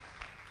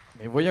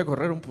Me voy a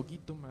correr un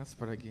poquito más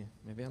para que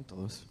me vean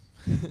todos.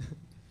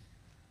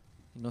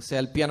 No sea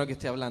el piano que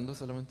esté hablando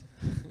solamente.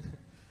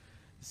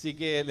 Así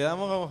que le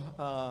damos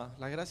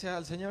las gracias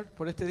al Señor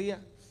por este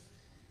día.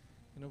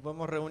 Nos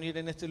vamos a reunir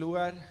en este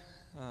lugar.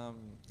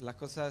 Las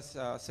cosas,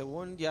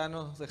 según ya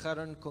nos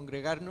dejaron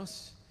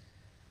congregarnos,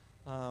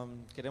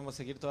 queremos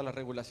seguir todas las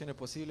regulaciones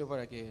posibles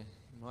para que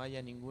no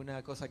haya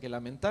ninguna cosa que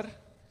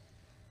lamentar.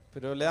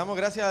 Pero le damos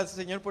gracias al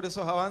Señor por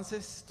esos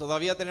avances.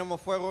 Todavía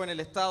tenemos fuego en el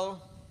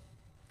estado.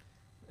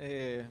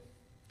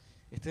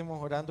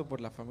 Estemos orando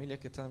por las familias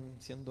que están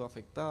siendo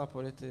afectadas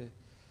por este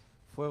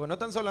fuego, no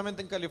tan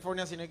solamente en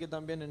California, sino que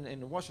también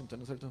en Washington,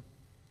 ¿no es cierto?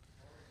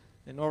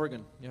 En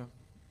Oregon, ya.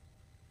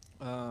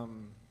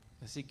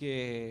 Así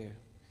que,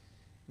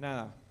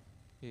 nada,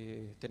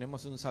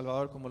 tenemos un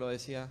Salvador, como lo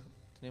decía,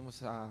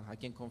 tenemos a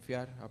quien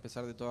confiar, a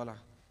pesar de todas las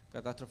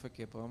catástrofes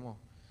que podemos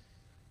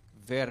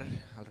ver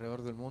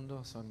alrededor del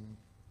mundo. Son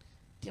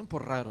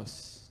tiempos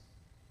raros.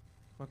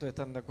 ¿Cuántos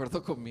están de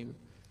acuerdo conmigo?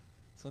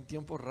 Son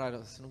tiempos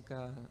raros,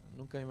 nunca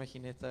me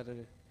imaginé estar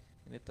en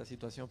esta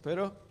situación,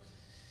 pero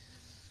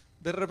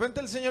de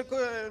repente el Señor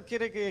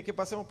quiere que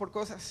pasemos por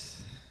cosas.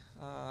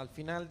 Al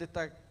final de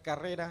esta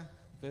carrera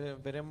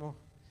veremos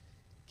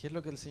qué es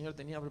lo que el Señor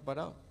tenía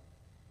preparado.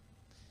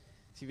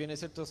 Si bien es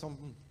cierto,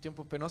 son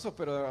tiempos penosos,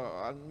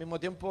 pero al mismo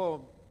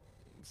tiempo,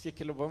 si es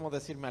que lo podemos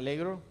decir, me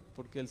alegro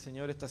porque el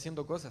Señor está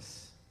haciendo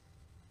cosas.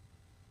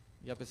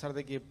 Y a pesar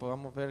de que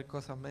podamos ver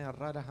cosas medias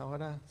raras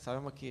ahora,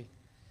 sabemos que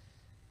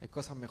hay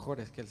cosas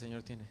mejores que el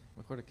Señor tiene,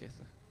 mejores que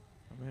esta.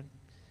 Amén.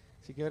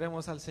 Así que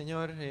oremos al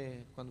Señor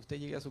cuando usted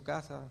llegue a su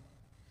casa,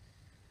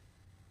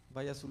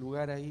 vaya a su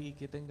lugar ahí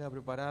que tenga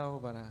preparado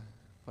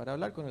para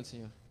hablar con el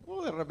Señor.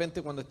 O de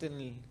repente cuando esté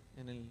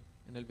en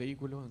el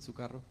vehículo, en su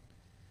carro,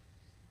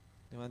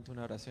 levante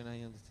una oración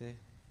ahí donde esté,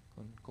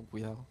 con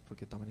cuidado,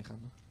 porque está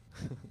manejando.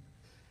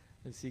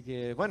 Así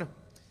que, bueno,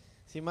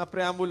 sin más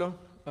preámbulos,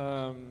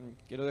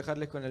 quiero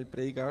dejarles con el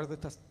predicador de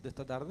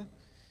esta tarde.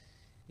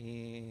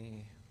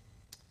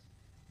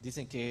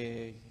 Dicen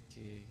que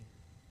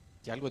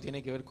algo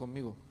tiene que ver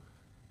conmigo.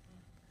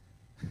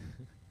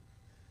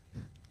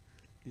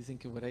 Dicen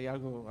que por ahí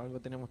algo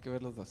tenemos que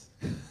ver los dos.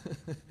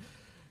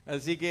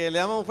 Así que le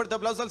damos un fuerte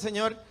aplauso al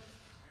Señor.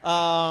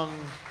 Amén,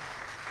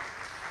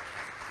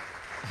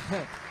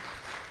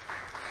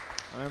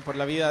 por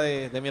la vida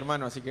de mi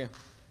hermano. Así que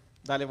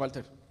dale,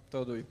 Walter,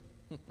 todo tuyo.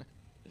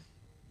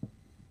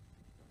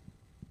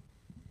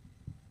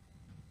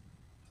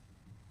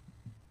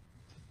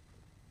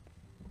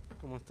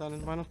 ¿Cómo están,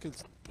 hermanos? ¿Qué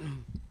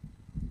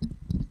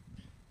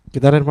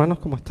tal, hermanos?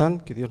 ¿Cómo están?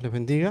 Que Dios les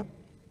bendiga.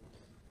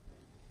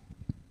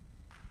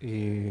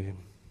 Es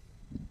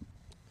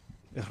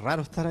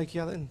raro estar aquí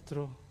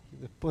adentro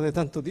después de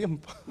tanto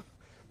tiempo.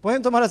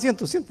 Pueden tomar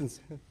asiento,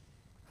 siéntense.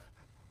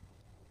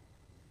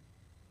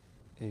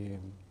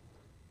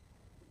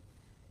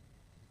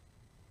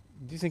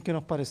 Dicen que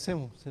nos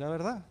parecemos, ¿será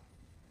verdad?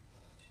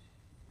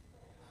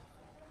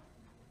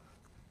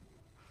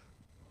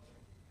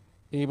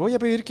 Voy a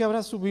pedir que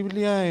abra su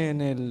Biblia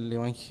en el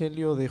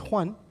Evangelio de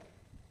Juan.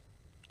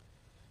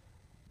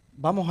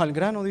 Vamos al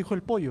grano, dijo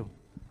el pollo.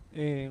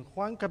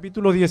 Juan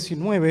capítulo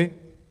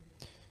 19,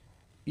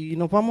 y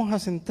nos vamos a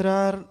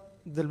centrar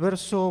del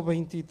verso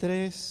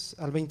 23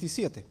 al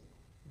 27.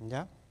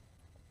 ¿Ya?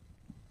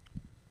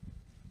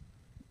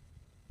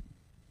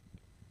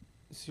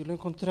 Si lo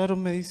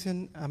encontraron me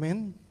dicen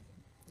amén.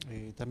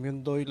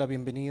 También doy la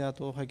bienvenida a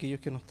todos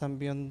aquellos que nos están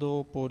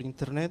viendo por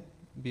internet,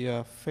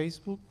 vía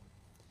Facebook.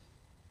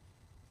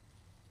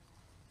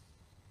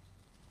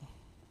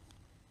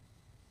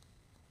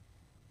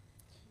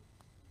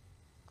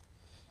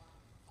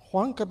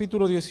 Juan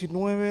capítulo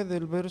 19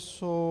 del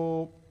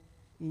verso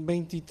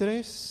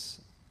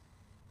 23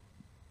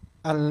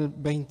 al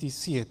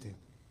 27.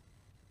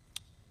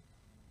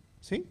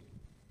 ¿Sí?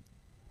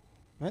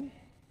 ¿Ven?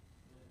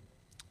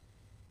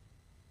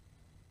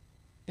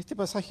 Este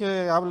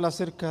pasaje habla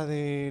acerca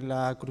de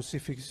la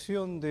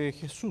crucifixión de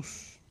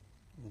Jesús,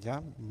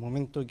 ¿ya? El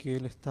momento que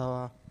él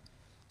estaba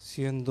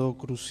siendo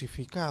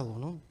crucificado,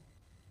 ¿no?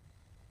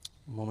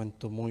 Un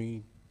momento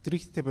muy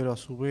triste, pero a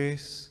su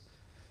vez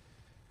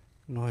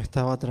nos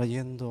estaba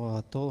trayendo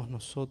a todos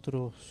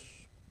nosotros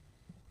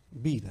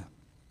vida.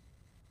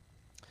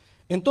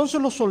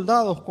 Entonces los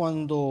soldados,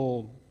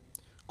 cuando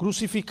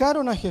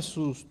crucificaron a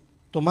Jesús,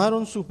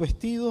 tomaron sus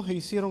vestidos e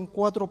hicieron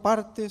 4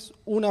 partes,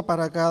 una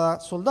para cada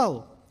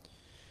soldado.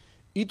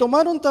 Y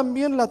tomaron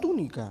también la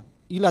túnica,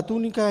 y la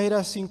túnica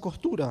era sin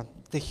costura,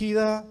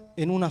 tejida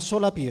en una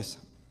sola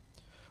pieza.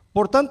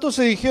 Por tanto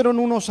se dijeron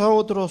unos a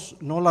otros,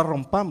 no la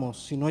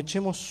rompamos, sino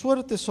echemos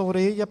suerte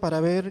sobre ella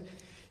para ver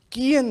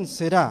quién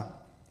será,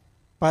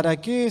 para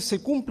que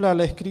se cumpla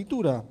la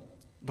escritura.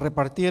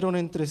 Repartieron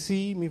entre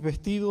sí mis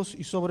vestidos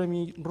y sobre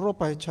mi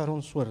ropa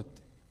echaron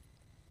suerte.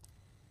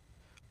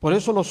 Por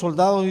eso los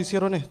soldados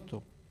hicieron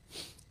esto.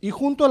 Y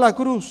junto a la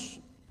cruz,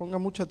 ponga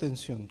mucha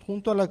atención,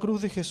 junto a la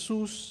cruz de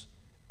Jesús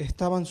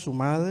estaban su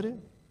madre,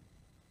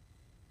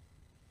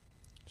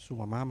 su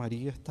mamá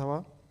María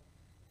estaba,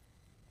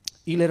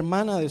 y la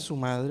hermana de su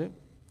madre,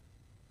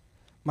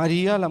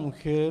 María, la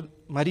mujer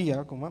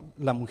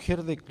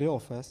de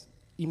Cleofas,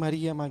 y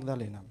María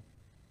Magdalena.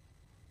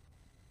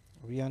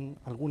 Habían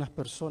algunas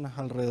personas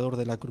alrededor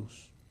de la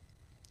cruz.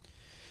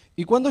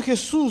 Y cuando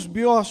Jesús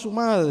vio a su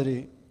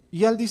madre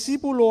y al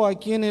discípulo a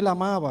quien él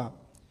amaba,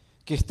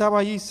 que estaba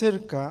allí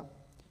cerca,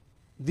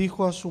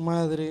 dijo a su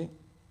madre: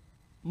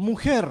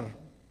 mujer,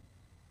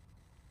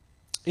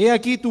 he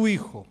aquí tu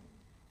hijo.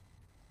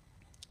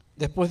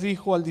 Después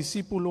dijo al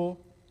discípulo: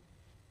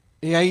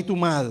 he ahí tu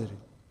madre.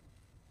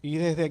 Y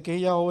desde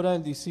aquella hora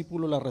el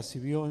discípulo la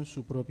recibió en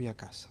su propia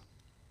casa.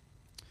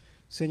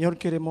 Señor,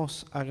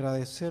 queremos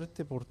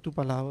agradecerte por tu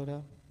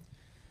palabra.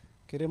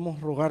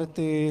 Queremos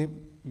rogarte,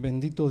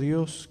 bendito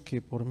Dios,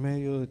 que por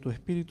medio de tu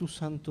Espíritu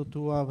Santo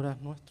tú abras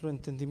nuestro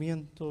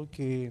entendimiento,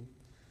 que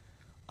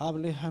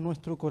hables a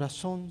nuestro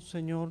corazón,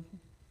 Señor,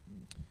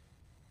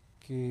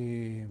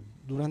 que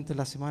durante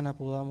la semana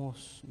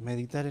podamos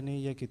meditar en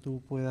ella, que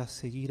tú puedas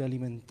seguir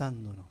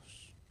alimentándonos.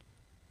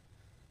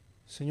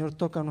 Señor,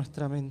 toca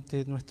nuestra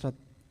mente,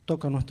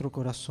 toca nuestro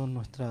corazón,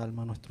 nuestra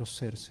alma, nuestro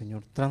ser,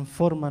 Señor.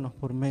 Transfórmanos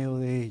por medio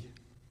de ella.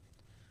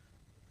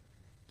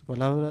 Tu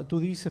palabra, tú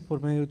dices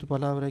por medio de tu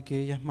palabra que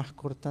ella es más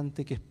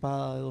cortante que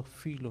espada de dos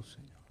filos,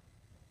 Señor.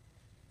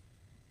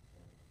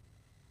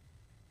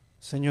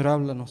 Señor,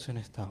 háblanos en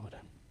esta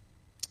hora.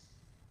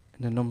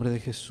 En el nombre de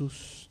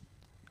Jesús.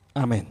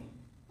 Amén.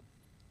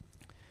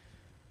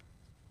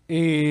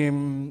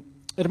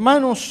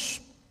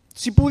 Hermanos,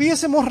 si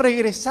pudiésemos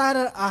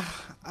regresar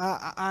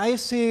a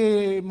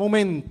ese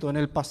momento en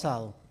el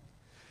pasado,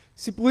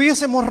 si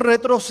pudiésemos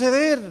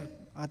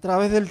retroceder a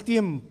través del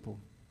tiempo,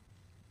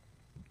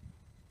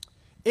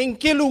 ¿en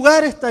qué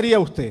lugar estaría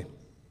usted?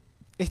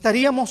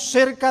 ¿Estaríamos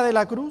cerca de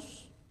la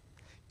cruz?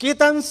 ¿Qué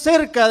tan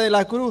cerca de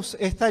la cruz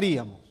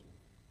estaríamos?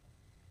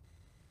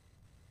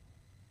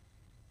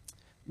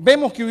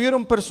 Vemos que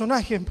hubieron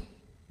personajes,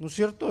 ¿no es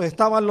cierto?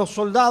 Estaban los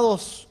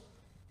soldados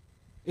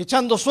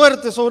echando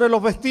suerte sobre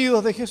los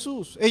vestidos de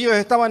Jesús. Ellos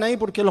estaban ahí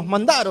porque los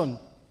mandaron,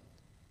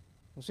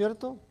 ¿no es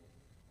cierto?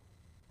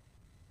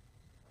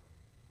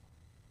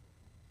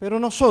 Pero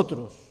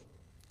nosotros,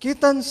 ¿qué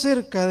tan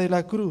cerca de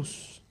la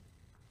cruz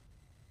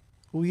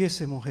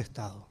hubiésemos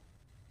estado?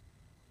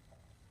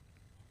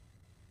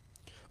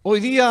 Hoy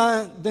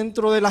día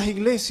dentro de las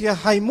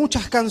iglesias hay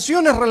muchas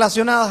canciones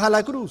relacionadas a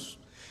la cruz.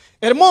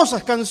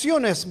 Hermosas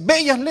canciones,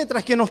 bellas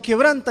letras que nos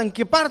quebrantan,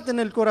 que parten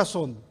el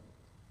corazón.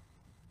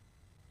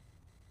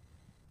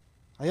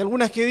 Hay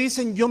algunas que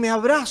dicen: yo me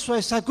abrazo a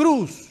esa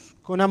cruz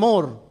con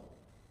amor.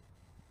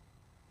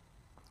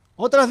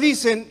 Otras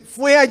dicen: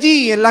 fue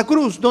allí en la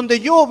cruz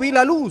donde yo vi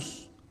la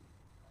luz.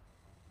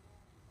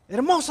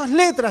 Hermosas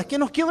letras que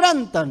nos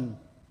quebrantan.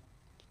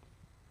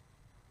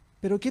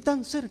 Pero ¿qué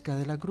tan cerca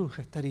de la cruz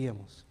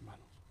estaríamos,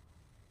 hermanos?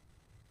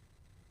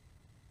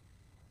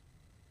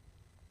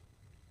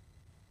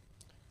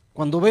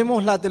 Cuando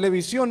vemos la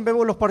televisión,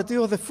 vemos los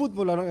partidos de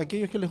fútbol, a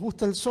aquellos que les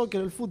gusta el soccer,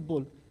 el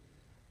fútbol.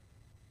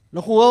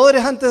 Los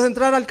jugadores antes de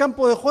entrar al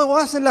campo de juego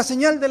hacen la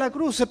señal de la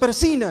cruz, se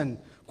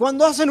persignan.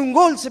 Cuando hacen un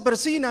gol se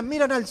persignan,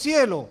 miran al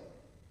cielo.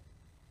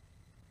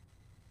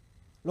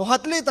 Los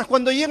atletas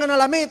cuando llegan a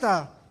la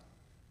meta,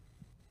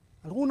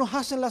 algunos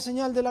hacen la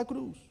señal de la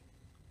cruz.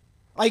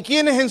 Hay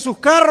quienes en sus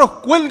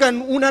carros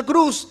cuelgan una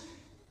cruz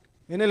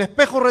en el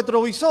espejo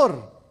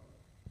retrovisor.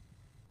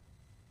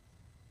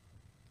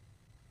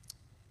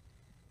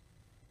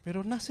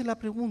 Pero nace la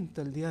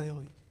pregunta el día de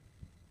hoy: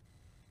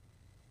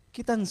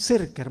 ¿qué tan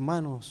cerca,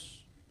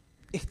 hermanos,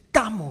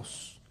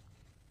 estamos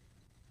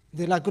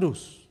de la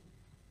cruz?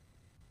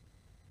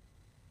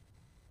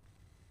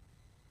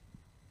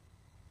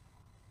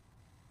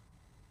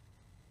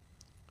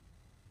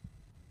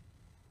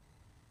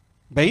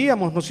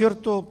 Veíamos, ¿no es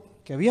cierto?,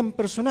 que habían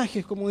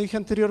personajes, como dije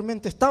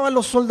anteriormente, estaban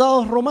los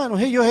soldados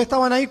romanos, ellos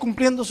estaban ahí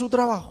cumpliendo su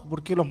trabajo,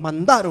 porque los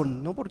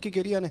mandaron, no porque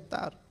querían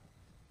estar.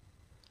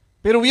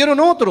 Pero hubieron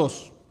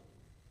otros,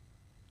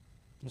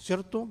 ¿no es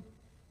cierto?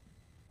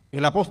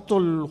 El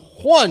apóstol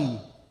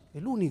Juan,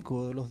 el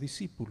único de los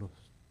discípulos,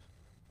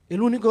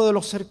 el único de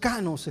los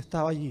cercanos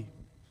estaba allí.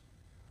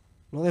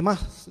 Los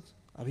demás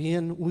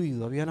habían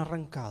huido, habían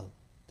arrancado,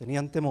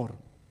 tenían temor.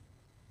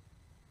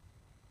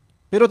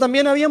 Pero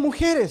también había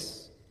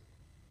mujeres.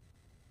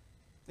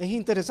 Es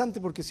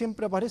interesante porque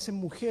siempre aparecen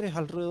mujeres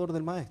alrededor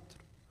del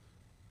maestro.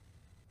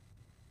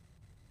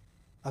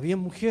 Había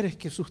mujeres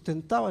que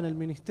sustentaban el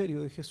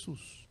ministerio de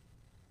Jesús.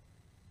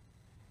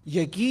 Y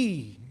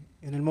aquí,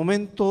 en el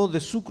momento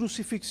de su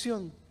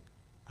crucifixión,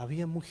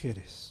 había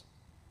mujeres.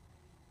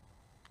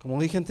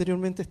 Como dije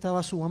anteriormente,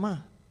 estaba su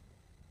mamá.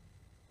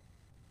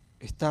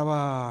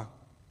 Estaba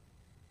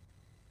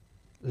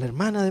la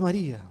hermana de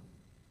María,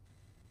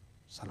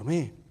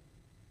 Salomé.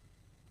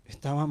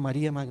 Estaba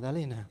María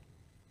Magdalena.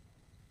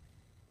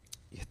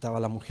 Y estaba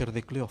la mujer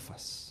de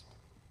Cleofas.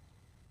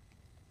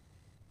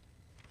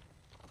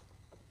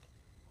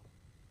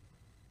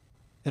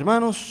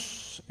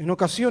 Hermanos, en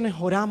ocasiones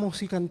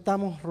oramos y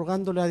cantamos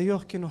rogándole a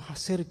Dios que nos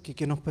acerque,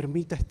 que nos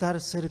permita estar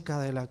cerca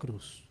de la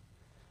cruz.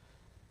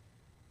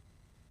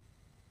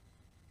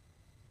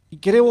 Y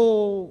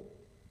creo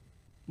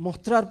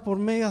mostrar por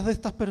medio de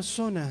estas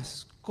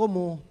personas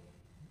cómo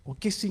o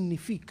qué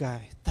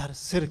significa estar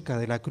cerca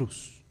de la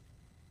cruz.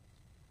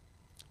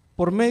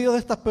 Por medio de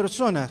estas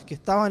personas que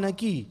estaban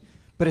aquí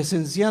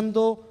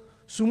presenciando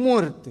su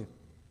muerte,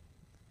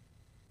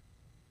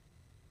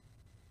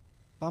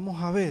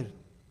 vamos a ver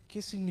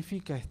qué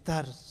significa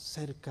estar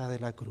cerca de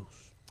la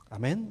cruz.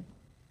 Amén.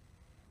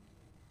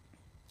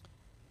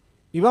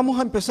 Y vamos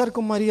a empezar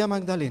con María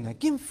Magdalena.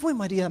 ¿Quién fue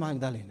María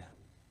Magdalena?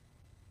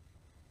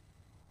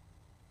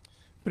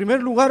 En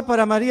primer lugar,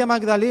 para María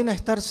Magdalena,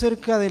 estar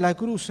cerca de la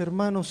cruz,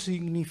 hermanos,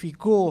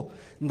 significó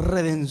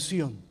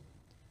redención.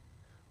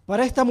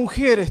 Para esta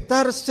mujer,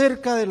 estar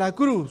cerca de la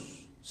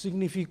cruz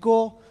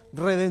significó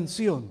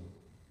redención.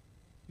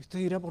 Y usted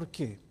dirá, ¿por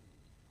qué?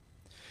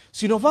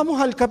 Si nos vamos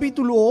al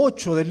capítulo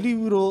 8 del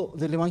libro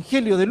del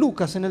Evangelio de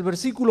Lucas, en el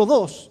versículo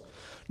 2,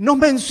 nos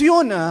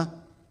menciona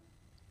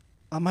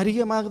a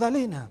María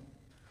Magdalena,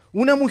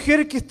 una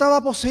mujer que estaba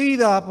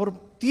poseída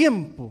por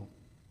tiempo.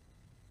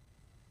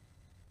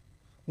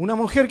 Una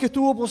mujer que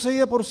estuvo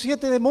poseída por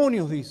 7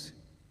 demonios, dice,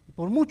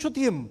 por mucho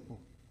tiempo.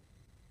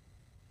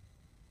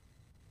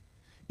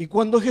 Y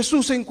cuando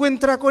Jesús se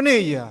encuentra con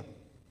ella,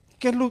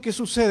 ¿qué es lo que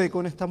sucede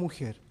con esta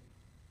mujer?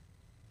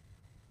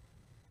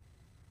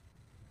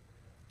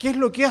 ¿Qué es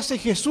lo que hace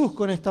Jesús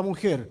con esta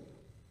mujer?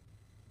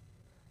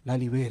 La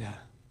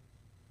libera.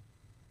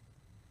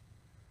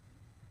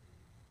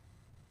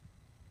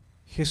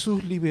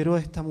 Jesús liberó a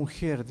esta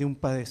mujer de un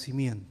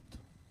padecimiento.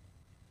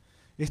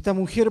 Esta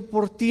mujer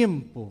por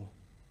tiempo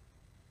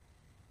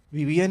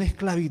vivía en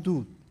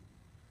esclavitud,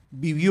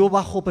 vivió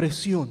bajo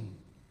presión,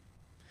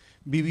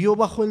 vivió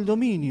bajo el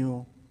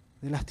dominio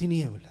de las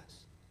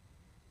tinieblas.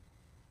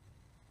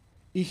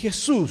 Y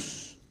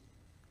Jesús,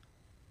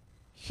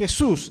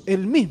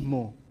 el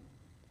mismo,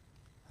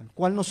 al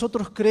cual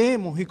nosotros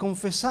creemos y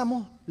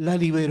confesamos, la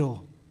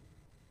liberó.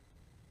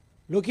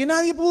 Lo que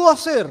nadie pudo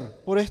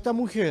hacer por esta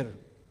mujer,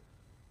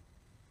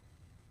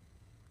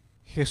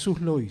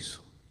 Jesús lo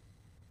hizo.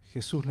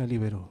 Jesús la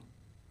liberó.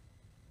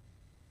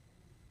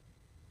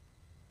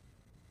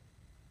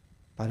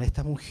 Para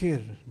esta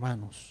mujer,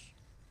 hermanos,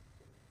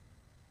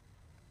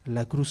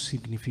 la cruz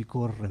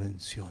significó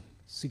redención,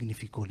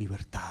 significó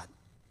libertad.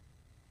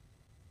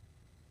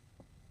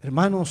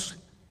 Hermanos,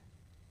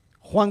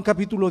 Juan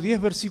capítulo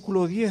 10,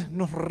 versículo 10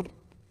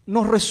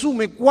 nos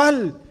resume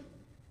cuál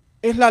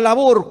es la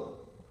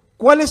labor,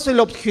 cuál es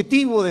el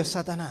objetivo de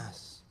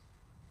Satanás.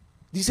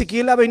 Dice que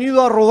él ha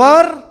venido a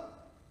robar,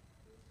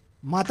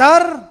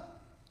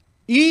 matar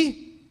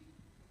y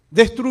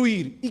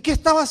destruir. ¿Y qué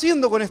estaba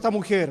haciendo con esta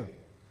mujer?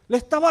 Le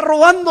estaba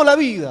robando la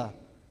vida,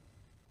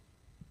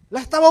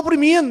 la estaba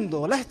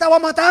oprimiendo, la estaba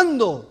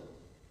matando.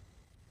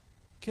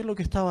 ¿Qué es lo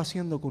que estaba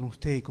haciendo con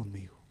usted y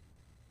conmigo?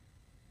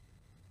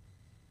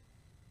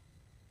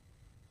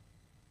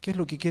 ¿Qué es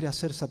lo que quiere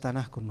hacer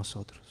Satanás con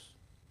nosotros?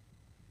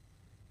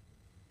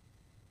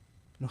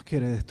 Nos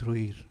quiere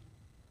destruir,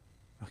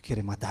 nos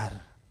quiere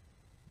matar,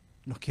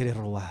 nos quiere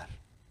robar.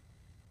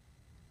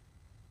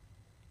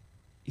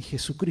 Y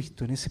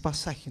Jesucristo en ese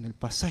pasaje, en el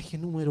pasaje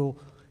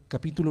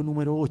capítulo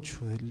número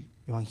 8 del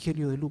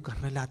Evangelio de Lucas,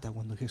 relata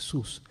cuando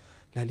Jesús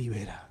la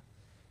libera.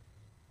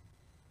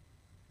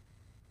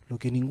 Lo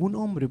que ningún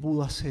hombre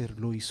pudo hacer,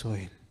 lo hizo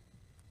Él.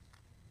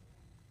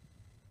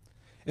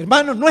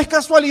 Hermanos, no es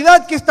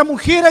casualidad que esta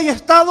mujer haya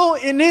estado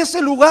en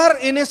ese lugar,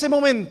 en ese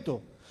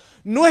momento.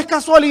 No es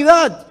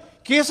casualidad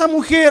que esa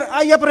mujer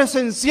haya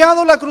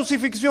presenciado la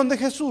crucifixión de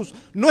Jesús.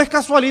 No es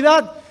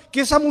casualidad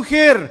que esa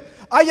mujer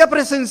haya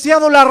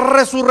presenciado la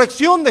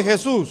resurrección de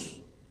Jesús.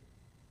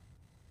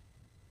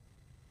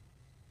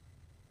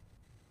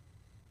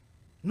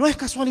 No es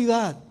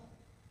casualidad.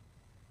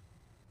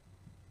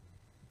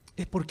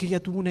 Es porque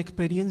ella tuvo una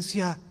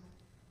experiencia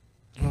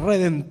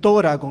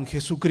redentora con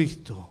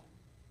Jesucristo.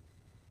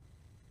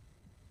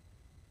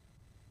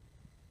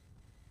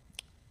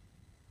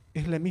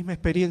 Es la misma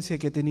experiencia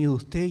que he tenido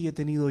usted y he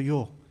tenido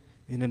yo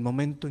en el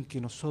momento en que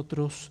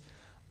nosotros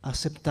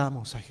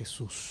aceptamos a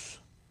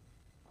Jesús.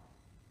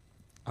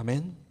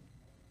 Amén.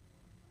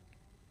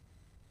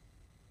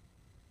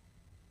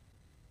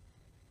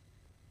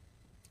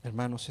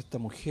 Hermanos, esta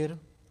mujer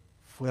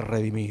fue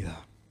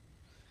redimida.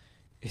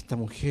 Esta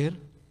mujer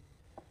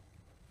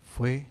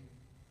fue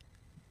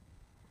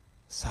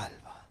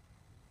salva.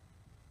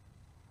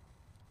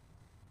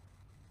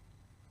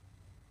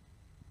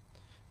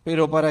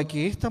 Pero para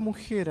que esta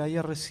mujer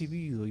haya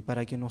recibido y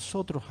para que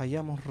nosotros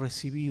hayamos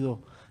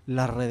recibido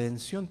la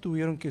redención,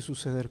 tuvieron que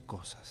suceder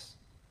cosas.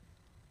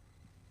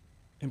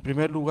 En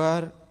primer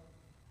lugar,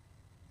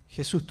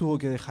 Jesús tuvo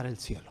que dejar el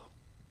cielo.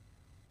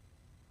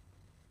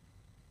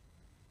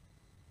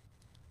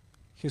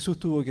 Jesús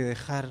tuvo que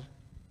dejar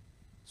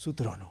su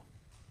trono.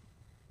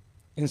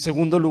 En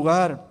segundo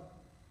lugar,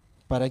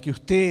 para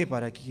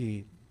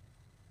que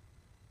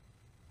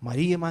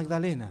María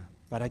Magdalena,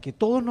 para que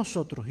todos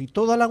nosotros y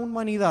toda la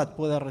humanidad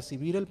pueda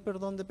recibir el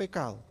perdón de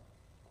pecado,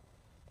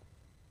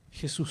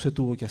 Jesús se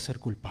tuvo que hacer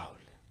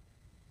culpable.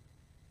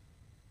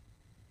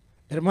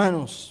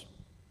 Hermanos,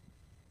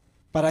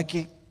 para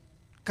que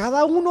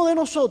cada uno de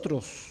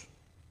nosotros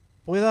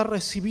pueda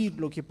recibir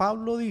lo que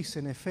Pablo dice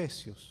en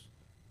Efesios,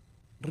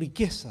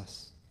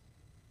 riquezas,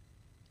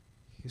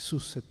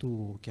 Jesús se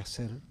tuvo que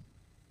hacer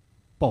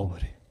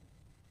pobre.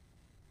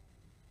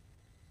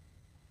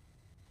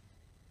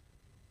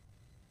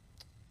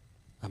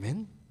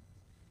 Amén.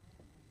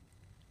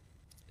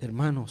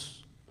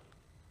 Hermanos,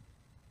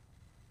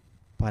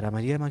 para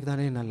María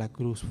Magdalena la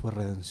cruz fue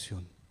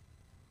redención,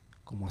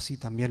 como así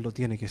también lo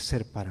tiene que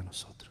ser para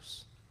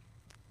nosotros.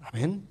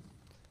 Amén.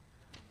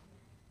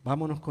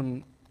 Vámonos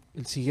con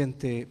el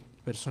siguiente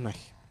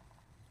personaje.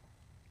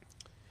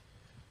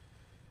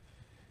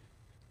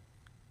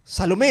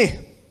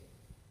 Salomé.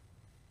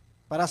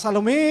 Para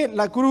Salomé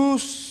la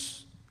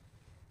cruz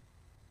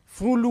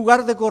fue un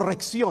lugar de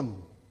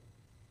corrección.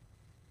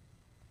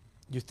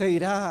 Y usted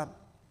dirá,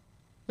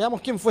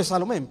 veamos quién fue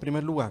Salomé en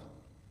primer lugar.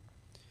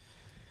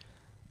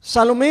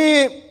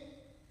 Salomé,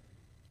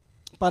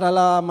 para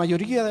la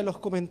mayoría de los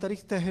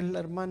comentaristas, es la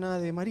hermana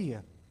de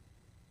María.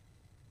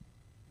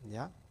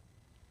 ¿Ya?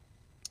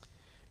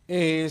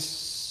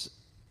 Es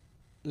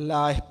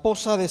la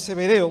esposa de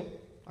Zebedeo,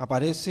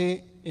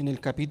 aparece en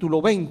el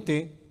capítulo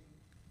 20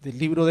 del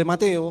libro de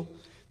Mateo,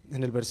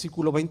 en el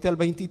versículo 20 al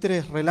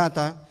 23,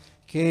 relata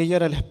que ella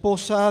era la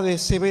esposa de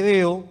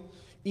Zebedeo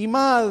y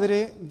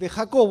madre de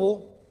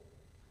Jacobo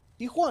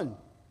y Juan.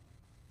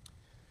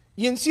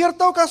 Y en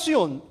cierta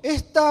ocasión,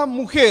 esta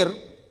mujer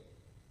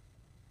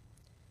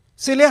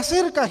se le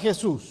acerca a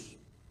Jesús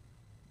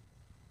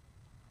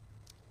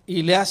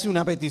y le hace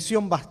una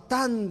petición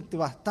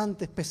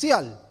bastante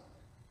especial.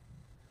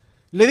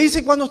 Le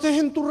dice: cuando estés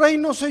en tu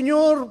reino,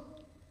 Señor,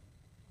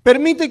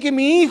 permite que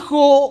mi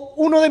hijo,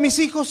 uno de mis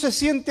hijos, se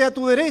siente a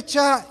tu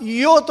derecha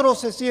y otro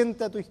se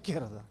siente a tu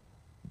izquierda.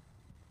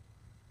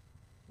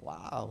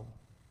 ¡Wow!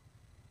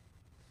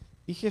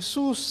 Y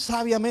Jesús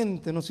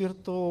sabiamente, ¿no es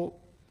cierto?,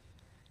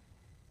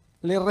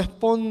 le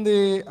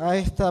responde a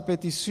esta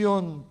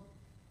petición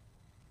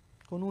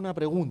con una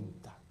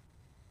pregunta.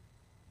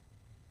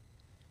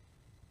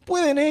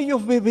 ¿Pueden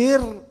ellos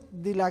beber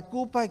de la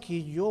copa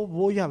que yo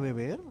voy a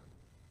beber?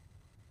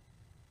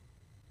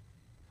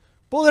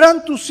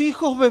 ¿Podrán tus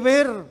hijos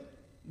beber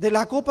de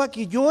la copa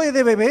que yo he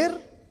de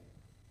beber?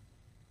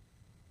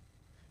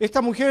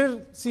 Esta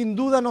mujer sin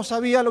duda no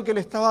sabía lo que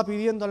le estaba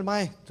pidiendo al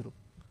maestro.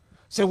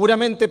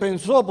 Seguramente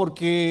pensó,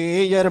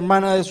 porque ella,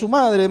 hermana de su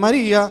madre,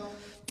 María,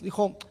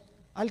 dijo: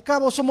 al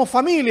cabo somos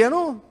familia,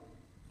 ¿no?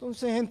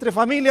 Entonces entre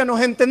familia nos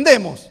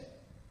entendemos.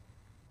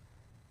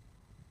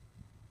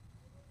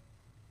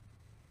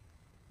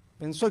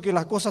 Pensó que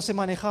la cosa se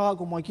manejaba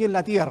como aquí en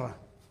la tierra.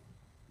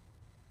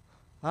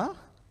 ¿Ah?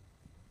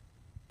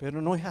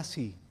 Pero no es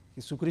así.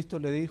 Jesucristo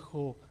le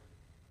dijo: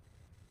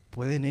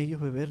 ¿pueden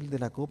ellos beber de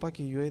la copa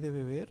que yo he de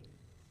beber?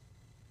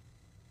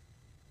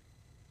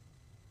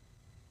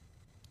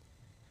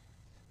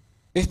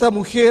 Esta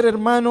mujer,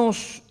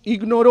 hermanos,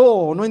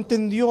 ignoró, no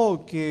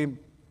entendió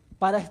que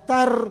para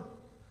estar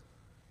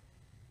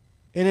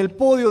en el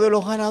podio de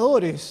los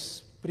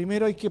ganadores,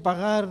 primero hay que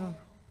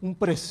pagar un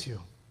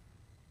precio.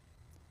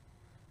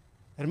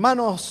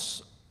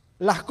 Hermanos,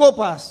 las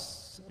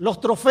copas,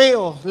 los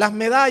trofeos, las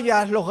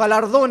medallas, los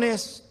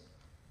galardones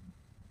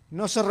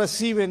no se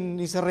reciben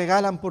ni se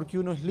regalan porque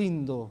uno es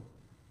lindo,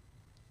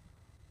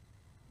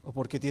 o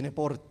porque tiene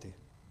porte,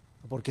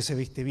 o porque se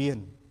viste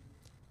bien.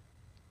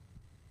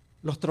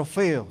 Los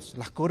trofeos,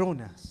 las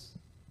coronas,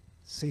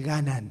 se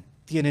ganan,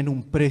 tienen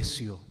un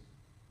precio.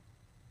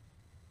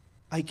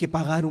 Hay que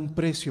pagar un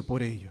precio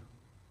por ello.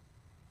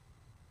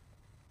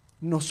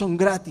 No son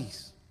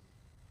gratis.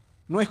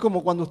 No es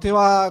como cuando usted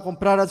va a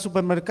comprar al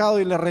supermercado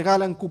y le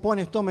regalan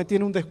cupones: tome,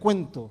 tiene un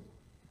descuento.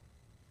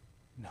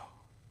 No.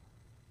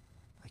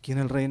 Aquí en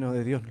el reino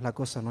de Dios la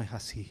cosa no es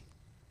así.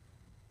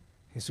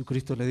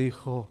 Jesucristo le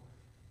dijo: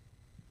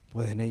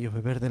 ¿pueden ellos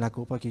beber de la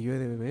copa que yo he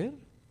de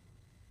beber?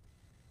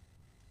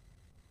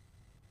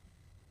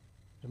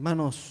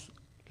 Hermanos,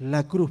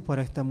 la cruz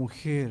para esta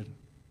mujer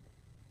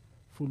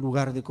fue un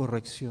lugar de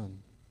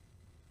corrección.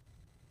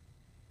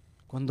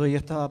 Cuando ella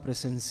estaba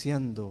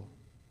presenciando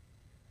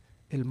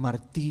el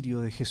martirio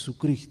de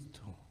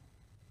Jesucristo,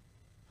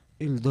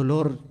 el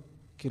dolor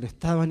que le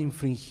estaban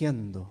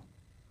infringiendo,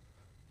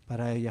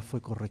 para ella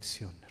fue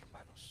corrección,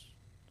 hermanos.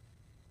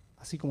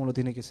 Así como lo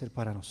tiene que ser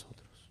para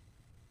nosotros.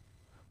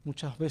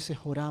 Muchas veces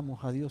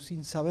oramos a Dios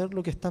sin saber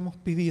lo que estamos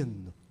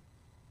pidiendo,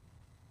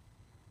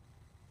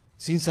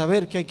 sin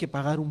saber que hay que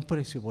pagar un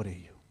precio por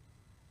ello.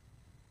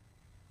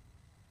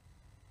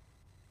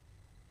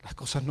 Las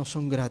cosas no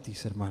son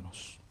gratis,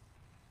 hermanos.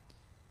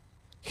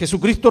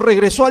 Jesucristo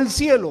regresó al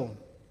cielo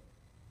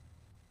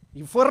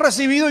y fue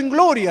recibido en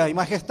gloria y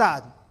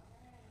majestad.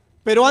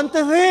 Pero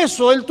antes de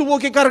eso, Él tuvo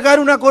que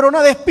cargar una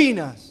corona de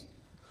espinas,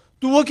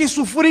 tuvo que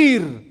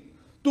sufrir,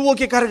 tuvo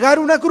que cargar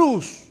una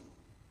cruz,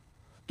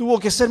 tuvo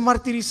que ser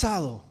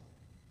martirizado.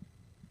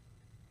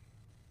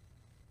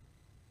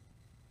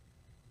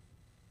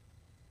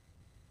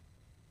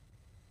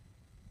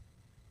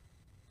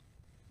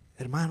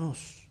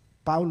 Hermanos,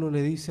 Pablo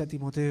le dice a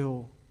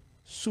Timoteo: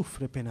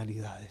 sufre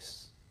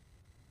penalidades.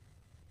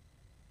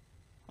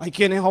 Hay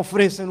quienes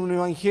ofrecen un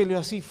evangelio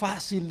así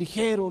fácil,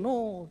 ligero,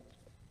 no.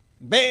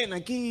 Ven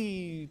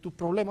aquí, tus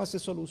problemas se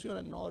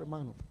solucionan. No,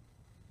 hermano.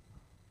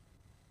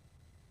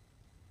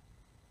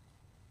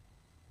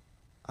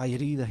 Hay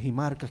heridas y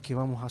marcas que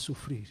vamos a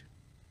sufrir.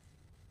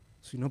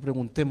 Si no,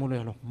 preguntémosle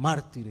a los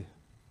mártires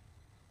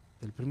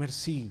del primer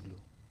siglo,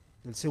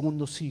 del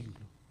segundo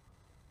siglo,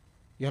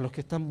 y a los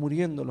que están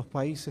muriendo en los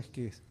países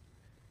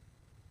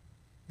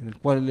en el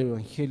cual el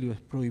evangelio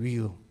es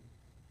prohibido.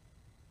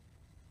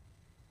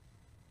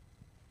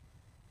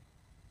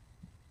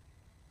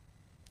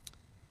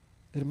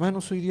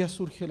 Hermanos, hoy día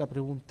surge la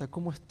pregunta,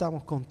 ¿cómo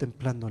estamos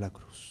contemplando la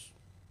cruz?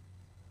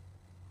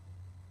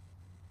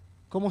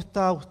 ¿Cómo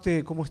está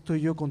usted, cómo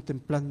estoy yo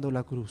contemplando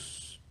la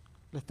cruz?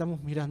 ¿La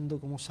estamos mirando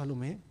como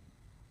Salomé?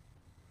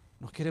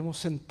 ¿Nos queremos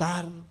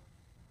sentar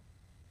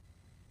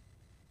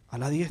a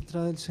la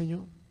diestra del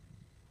Señor?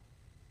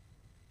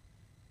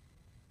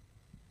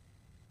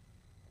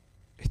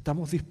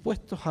 ¿Estamos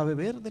dispuestos a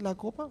beber de la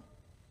copa?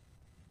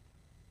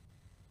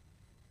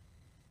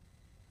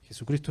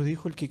 Jesucristo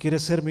dijo, el que quiere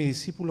ser mi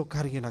discípulo,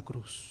 cargue la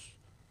cruz.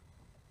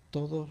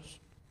 Todos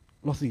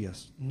los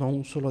días, no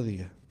un solo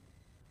día.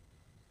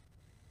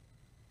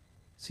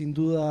 Sin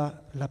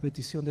duda, la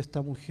petición de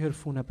esta mujer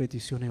fue una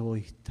petición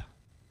egoísta.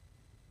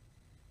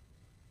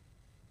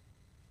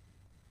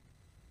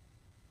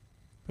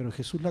 Pero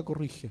Jesús la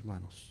corrige,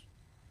 hermanos.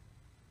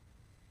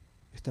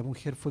 Esta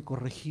mujer fue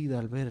corregida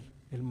al ver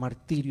el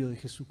martirio de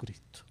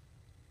Jesucristo.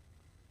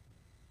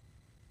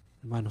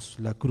 Hermanos,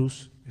 la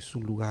cruz es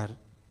un lugar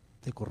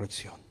de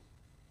corrección.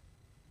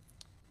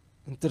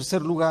 En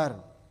tercer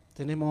lugar,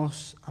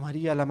 tenemos a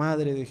María, la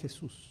madre de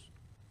Jesús.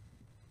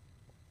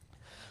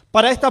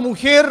 Para esta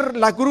mujer,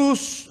 la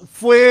cruz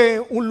fue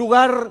un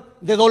lugar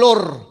de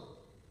dolor,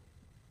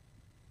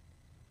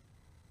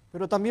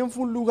 pero también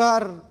fue un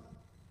lugar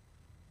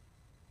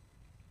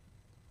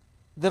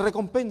de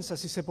recompensa,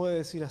 si se puede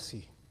decir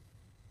así.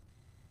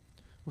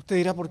 Usted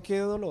dirá, ¿por qué de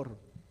dolor?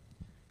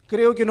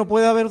 Creo que no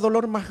puede haber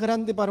dolor más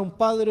grande para un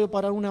padre o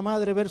para una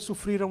madre ver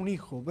sufrir a un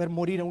hijo, ver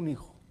morir a un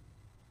hijo.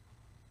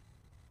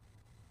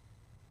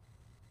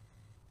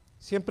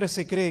 Siempre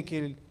se cree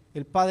que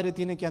el padre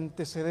tiene que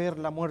anteceder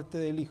la muerte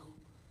del hijo,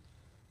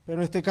 pero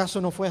en este caso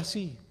no fue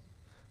así.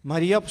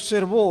 María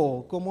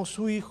observó cómo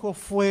su hijo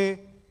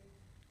fue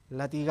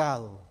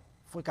latigado,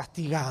 fue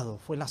castigado,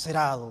 fue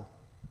lacerado,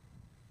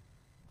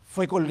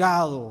 fue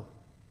colgado.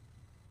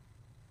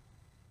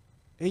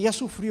 Ella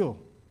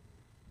sufrió.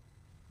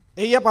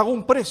 Ella pagó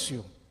un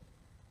precio.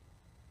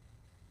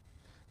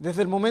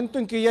 Desde el momento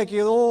en que ella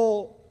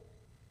quedó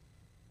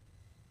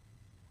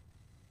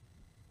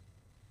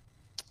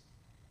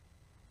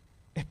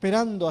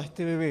esperando a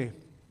este bebé,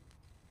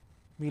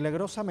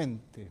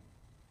 milagrosamente,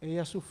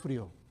 ella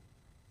sufrió.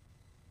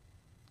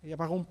 Ella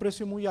pagó un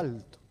precio muy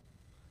alto.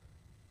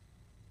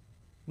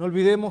 No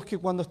olvidemos que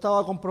cuando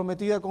estaba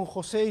comprometida con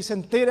José y se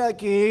entera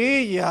que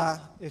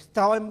ella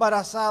estaba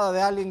embarazada de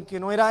alguien que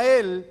no era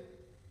él,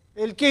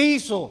 ¿él qué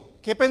hizo?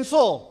 ¿Qué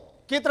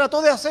pensó? ¿Qué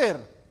trató de hacer?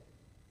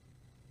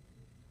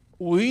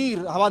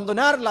 Huir,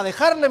 abandonarla,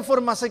 dejarla en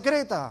forma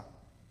secreta.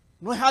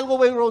 ¿No es algo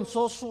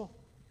vergonzoso?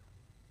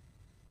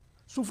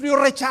 Sufrió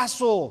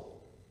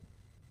rechazo.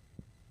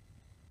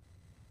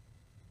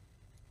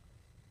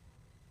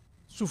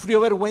 Sufrió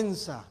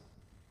vergüenza.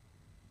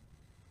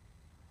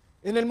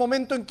 En el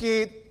momento en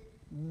que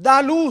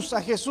da luz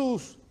a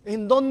Jesús,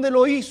 ¿en dónde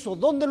lo hizo?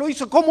 ¿Dónde lo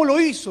hizo? ¿Cómo lo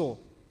hizo?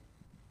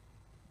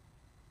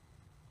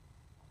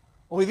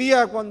 Hoy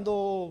día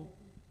cuando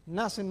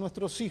nacen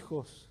nuestros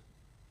hijos,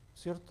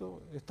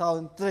 ¿cierto? He estado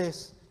en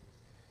 3,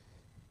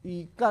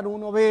 y claro,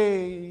 uno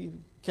ve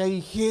que hay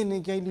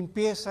higiene, que hay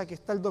limpieza, que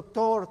está el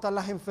doctor, están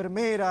las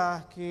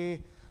enfermeras,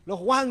 que los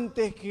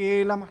guantes,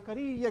 que la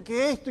mascarilla,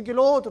 que esto y que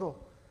lo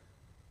otro.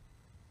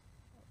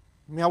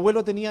 Mi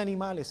abuelo tenía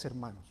animales,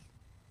 hermanos.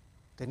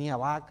 Tenía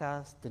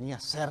vacas, tenía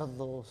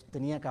cerdos,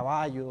 tenía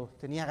caballos,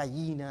 tenía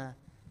gallinas.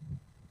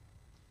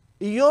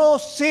 Y yo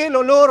sé el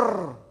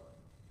olor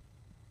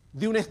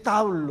de un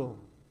establo.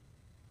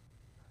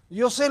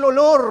 Yo sé el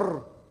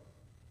olor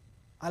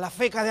a la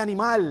feca de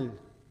animal.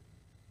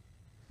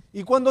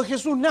 Y cuando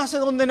Jesús nace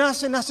donde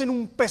nace, nace en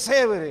un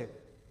pesebre.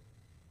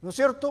 ¿No es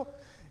cierto?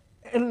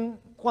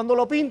 Cuando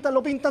lo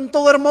pintan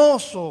todo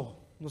hermoso.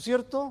 ¿No es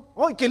cierto?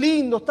 ¡Ay, qué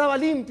lindo! Estaba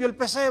limpio el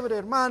pesebre,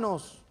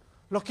 hermanos.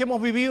 Los que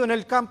hemos vivido en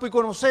el campo y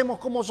conocemos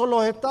cómo son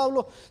los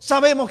establos,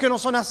 sabemos que no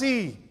son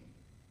así.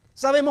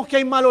 Sabemos que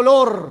hay mal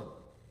olor.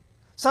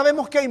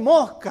 Sabemos que hay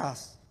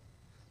moscas.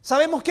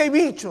 Sabemos que hay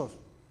bichos.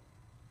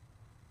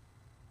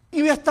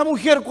 Y esta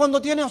mujer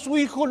cuando tiene a su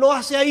hijo lo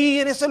hace ahí,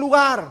 en ese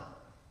lugar.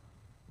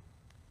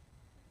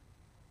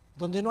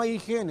 Donde no hay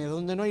higiene,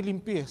 donde no hay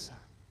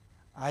limpieza.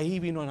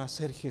 Ahí vino a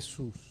nacer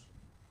Jesús.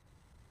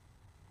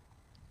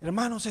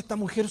 Hermanos, esta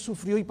mujer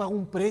sufrió y pagó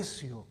un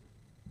precio.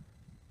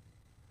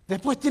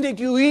 Después tiene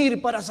que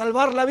huir para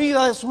salvar la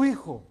vida de su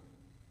hijo.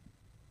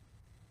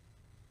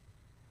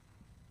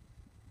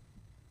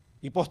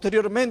 Y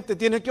posteriormente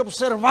tiene que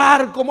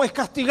observar cómo es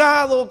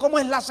castigado, cómo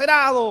es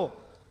lacerado,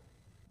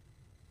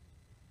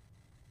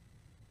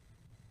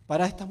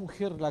 Para esta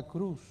mujer la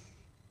cruz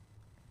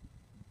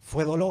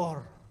fue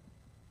dolor.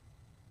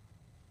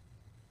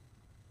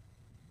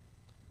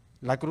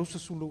 La cruz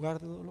es un lugar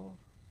de dolor.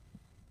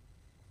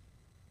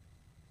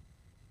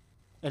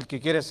 El que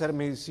quiere ser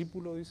mi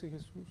discípulo, dice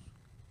Jesús,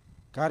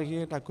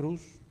 cargue la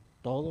cruz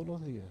todos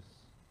los días.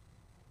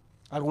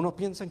 Algunos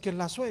piensan que es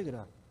la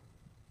suegra.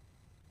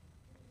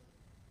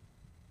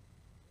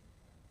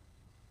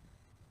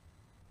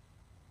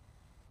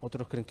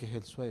 Otros creen que es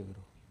el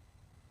suegro.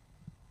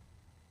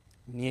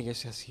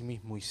 Niéguese a sí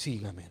mismo y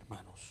sígame,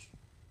 hermanos.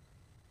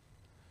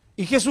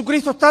 Y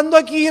Jesucristo, estando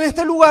aquí en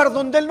este lugar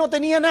donde Él no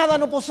tenía nada,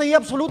 no poseía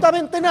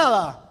absolutamente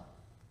nada,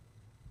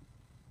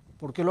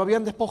 porque lo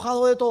habían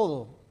despojado de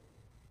todo.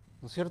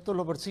 ¿No es cierto? En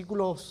los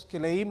versículos que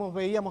leímos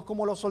veíamos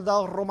cómo los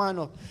soldados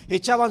romanos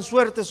echaban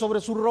suerte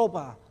sobre su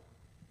ropa.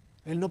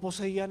 Él no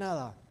poseía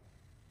nada.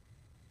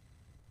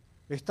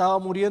 Estaba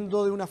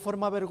muriendo de una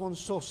forma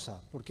vergonzosa,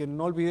 porque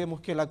no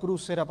olvidemos que la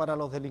cruz era para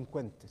los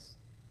delincuentes.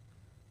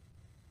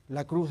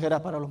 La cruz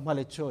era para los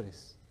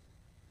malhechores.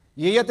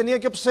 Y ella tenía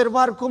que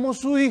observar cómo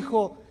su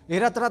hijo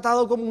era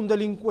tratado como un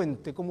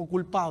delincuente, como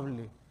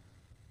culpable.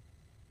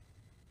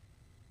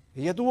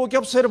 Ella tuvo que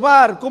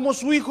observar cómo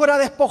su hijo era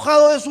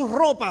despojado de sus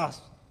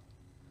ropas,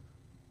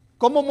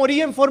 cómo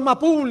moría en forma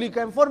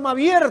pública, en forma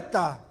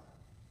abierta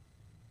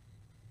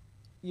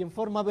y en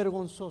forma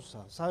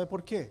vergonzosa. ¿Sabe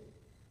por qué?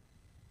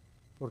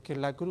 Porque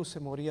en la cruz se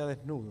moría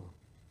desnudo.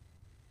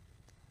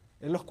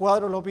 En los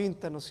cuadros lo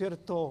pintan, ¿no es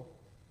cierto?,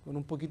 con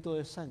un poquito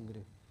de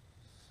sangre,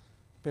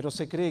 pero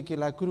se cree que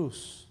la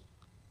cruz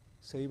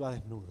se iba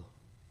desnudo.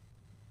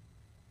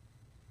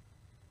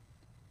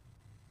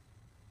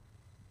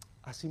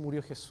 Así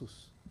murió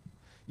Jesús.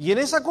 Y en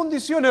esa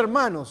condición,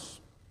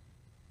 hermanos,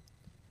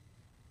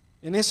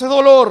 en ese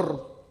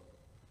dolor,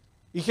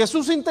 y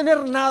Jesús sin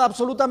tener nada,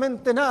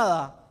 absolutamente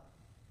nada,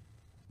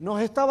 nos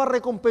estaba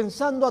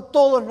recompensando a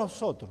todos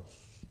nosotros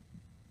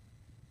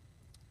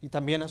y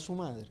también a su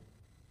madre.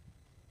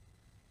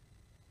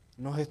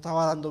 Nos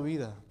estaba dando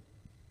vida.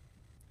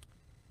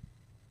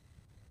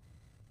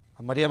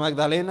 A María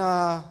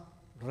Magdalena,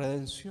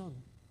 redención.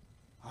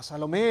 A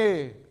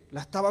Salomé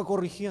la estaba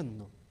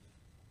corrigiendo.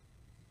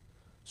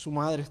 Su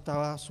madre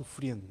estaba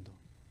sufriendo,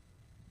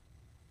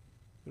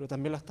 pero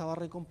también la estaba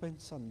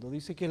recompensando.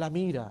 Dice que la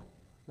mira,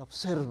 la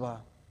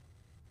observa,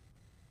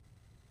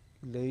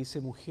 y le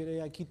dice: mujer,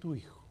 he aquí tu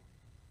hijo.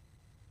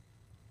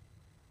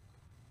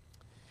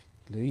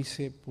 Le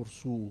dice por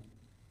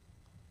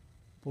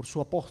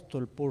su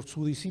apóstol, por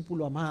su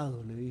discípulo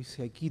amado, le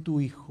dice: aquí tu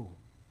hijo.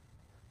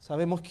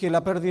 Sabemos que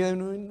la pérdida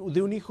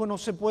de un hijo no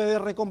se puede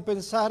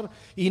recompensar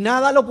y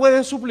nada lo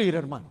puede suplir,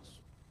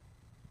 hermanos.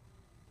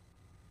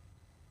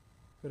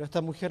 Pero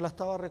esta mujer la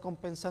estaba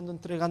recompensando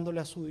entregándole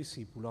a su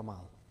discípulo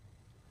amado.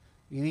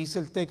 Y dice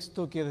el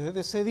texto que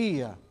desde ese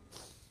día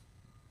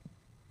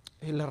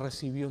él la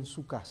recibió en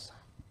su casa.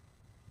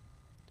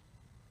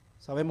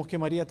 Sabemos que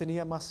María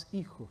tenía más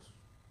hijos.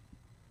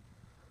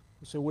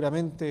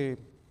 Seguramente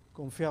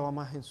confiaba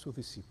más en sus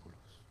discípulos.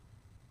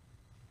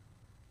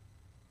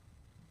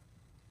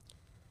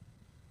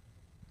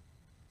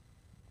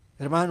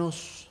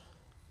 Hermanos,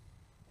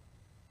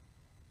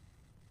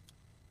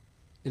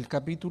 el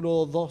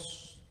capítulo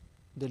 2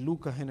 de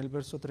Lucas, en el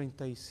verso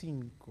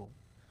 35,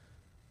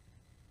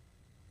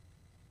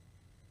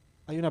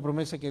 hay una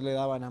promesa que le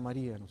daban a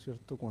María, ¿no es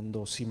cierto?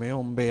 Cuando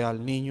Simeón ve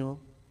al niño,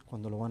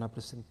 cuando lo van a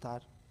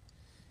presentar,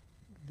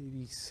 le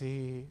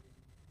dice: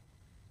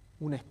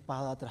 una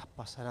espada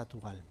traspasará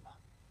tu alma.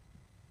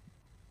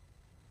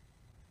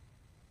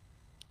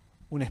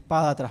 Una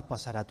espada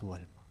traspasará tu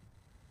alma.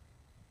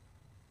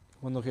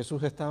 Cuando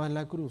Jesús estaba en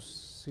la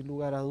cruz, sin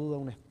lugar a duda,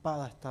 una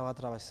espada estaba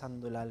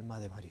atravesando el alma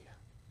de María.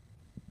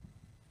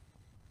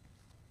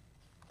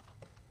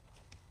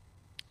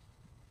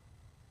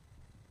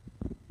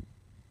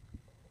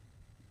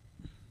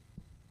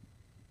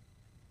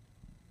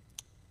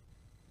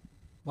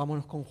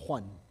 Vámonos con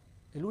Juan,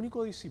 el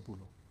único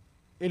discípulo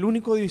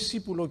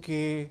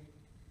que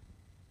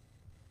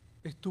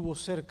estuvo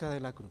cerca de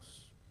la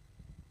cruz.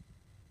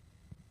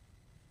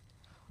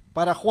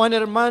 Para Juan,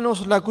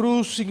 hermanos, la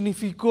cruz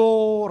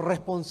significó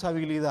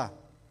responsabilidad.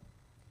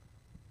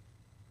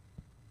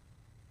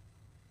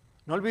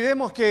 No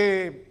olvidemos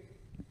que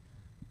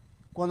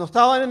cuando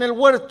estaban en el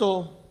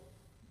huerto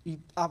y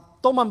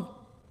toman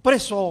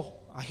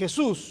preso a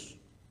Jesús,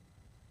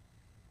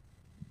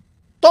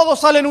 todos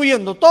salen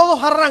huyendo,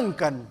 todos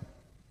arrancan.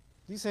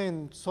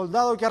 Dicen: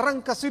 soldado que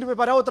arranca sirve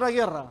para otra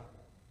guerra.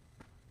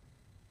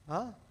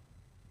 ¿Ah?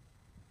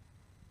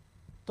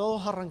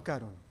 Todos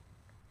arrancaron,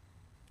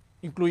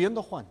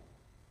 incluyendo Juan.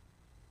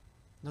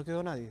 No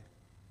quedó nadie.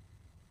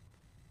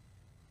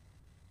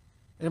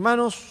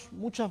 Hermanos,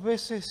 muchas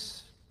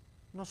veces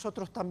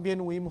nosotros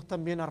también huimos,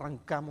 también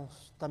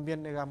arrancamos,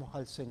 también negamos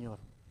al Señor.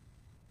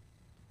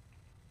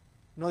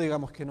 No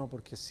digamos que no,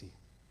 porque sí.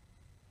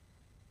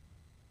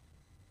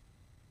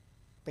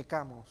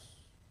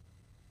 Pecamos,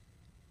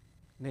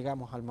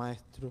 negamos al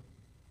Maestro.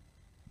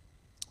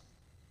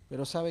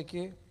 Pero ¿sabe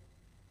qué?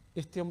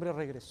 Este hombre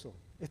regresó.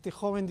 Este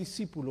joven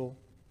discípulo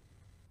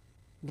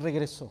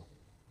regresó.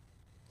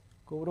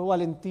 Cobró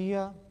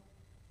valentía.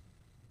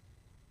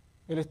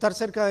 El estar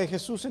cerca de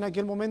Jesús en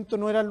aquel momento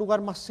no era el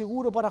lugar más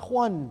seguro para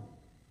Juan,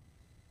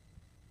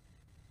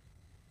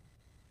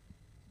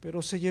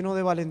 pero se llenó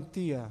de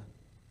valentía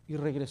y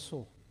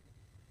regresó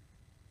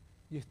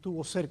y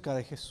estuvo cerca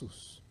de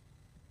Jesús.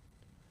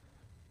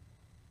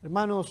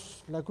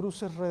 Hermanos, la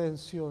cruz es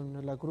redención,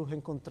 en la cruz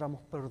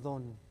encontramos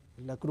perdón,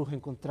 en la cruz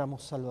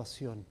encontramos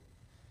salvación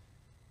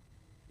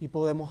y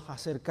podemos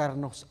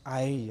acercarnos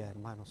a ella,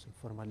 hermanos, en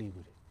forma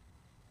libre.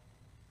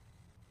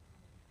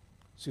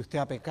 Si usted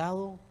ha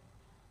pecado,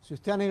 si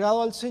usted ha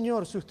negado al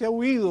Señor, si usted ha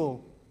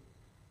huido,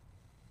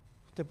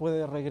 usted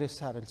puede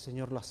regresar, el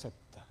Señor lo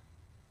acepta.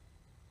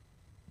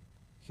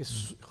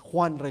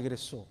 Juan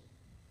regresó,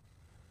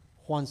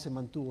 Juan se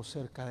mantuvo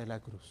cerca de la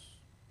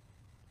cruz.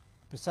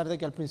 A pesar de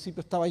que al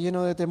principio estaba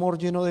lleno de temor,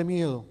 lleno de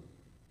miedo,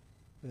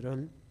 pero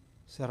él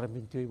se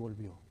arrepintió y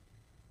volvió.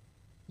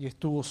 Y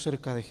estuvo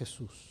cerca de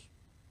Jesús.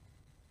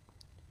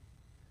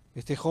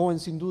 Este joven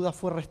sin duda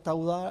fue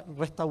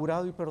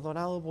restaurado y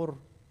perdonado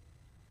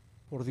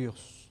por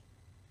Dios.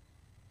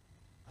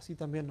 Así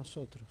también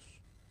nosotros.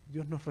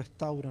 Dios nos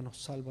restaura,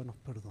 nos salva, nos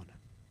perdona.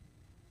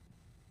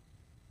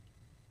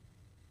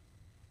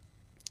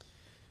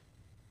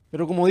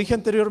 Pero como dije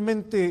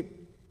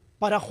anteriormente,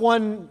 para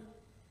Juan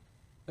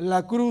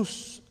la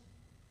cruz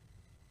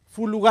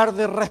fue un lugar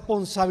de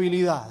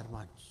responsabilidad,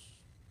 hermanos.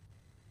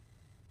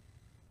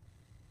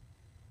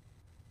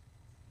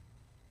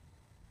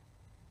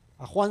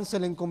 A Juan se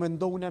le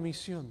encomendó una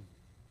misión,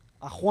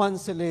 a Juan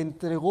se le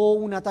entregó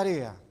una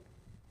tarea.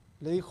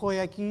 Le dijo, he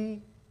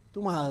aquí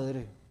tu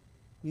madre,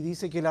 y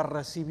dice que la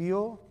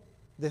recibió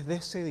desde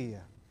ese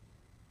día.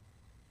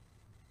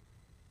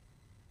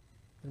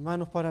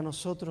 Hermanos, para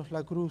nosotros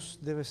la cruz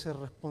debe ser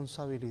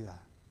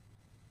responsabilidad.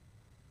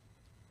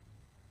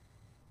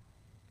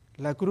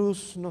 La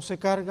cruz no se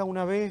carga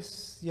una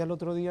vez y al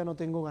otro día no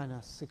tengo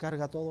ganas, se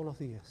carga todos los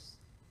días.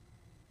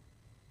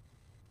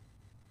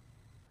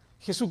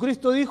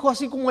 Jesucristo dijo,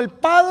 así como el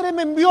Padre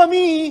me envió a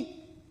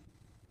mí,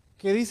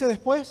 ¿qué dice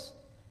después?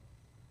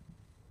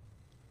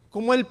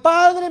 Como el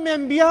Padre me ha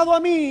enviado a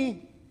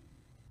mí,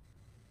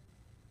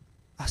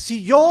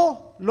 así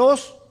yo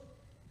los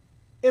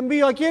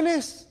envío a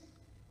 ¿quiénes?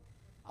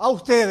 A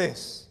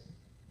ustedes.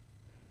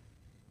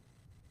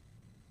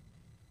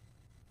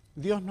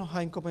 Dios nos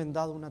ha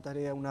encomendado una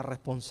tarea, una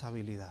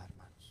responsabilidad,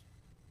 hermanos.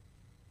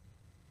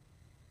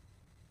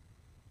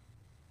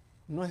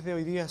 No es de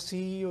hoy día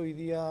sí, hoy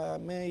día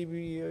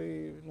maybe,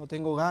 hoy no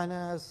tengo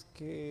ganas, es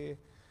que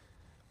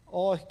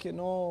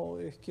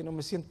no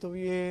me siento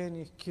bien,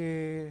 es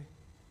que...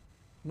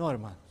 No,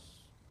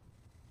 hermanos.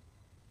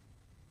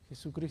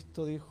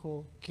 Jesucristo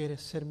dijo,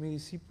 ¿quieres ser mi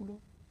discípulo?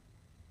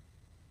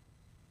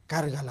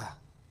 Cárgala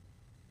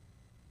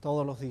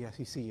todos los días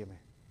y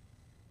sígueme.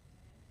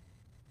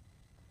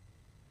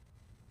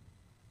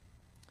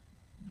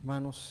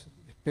 Hermanos,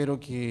 espero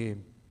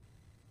que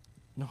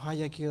nos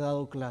haya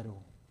quedado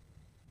claro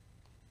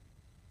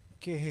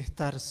qué es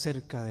estar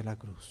cerca de la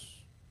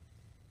cruz.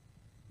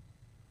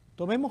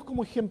 Tomemos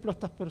como ejemplo a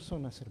estas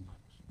personas,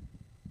 hermanos.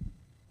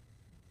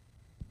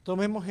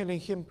 Tomemos el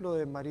ejemplo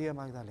de María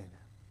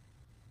Magdalena,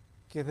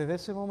 que desde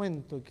ese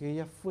momento que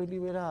ella fue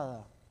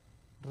liberada,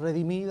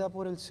 redimida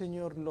por el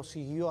Señor, lo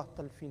siguió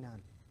hasta el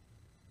final.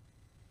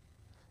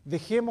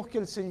 Dejemos que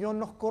el Señor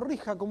nos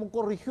corrija como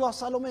corrigió a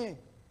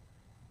Salomé.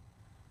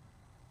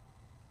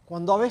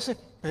 Cuando a veces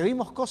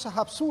pedimos cosas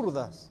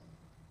absurdas,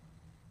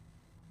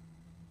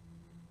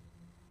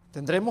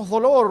 tendremos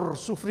dolor,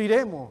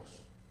 sufriremos,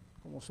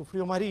 como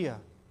sufrió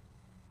María,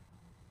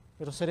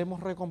 pero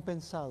seremos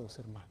recompensados,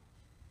 hermanos.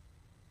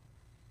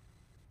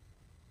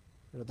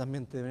 Pero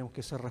también tenemos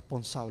que ser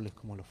responsables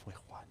como lo fue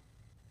Juan.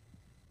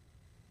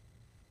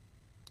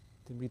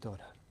 Te invito a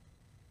orar.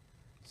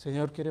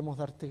 Señor, queremos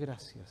darte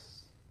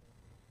gracias,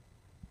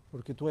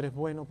 porque tú eres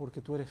bueno, porque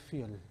tú eres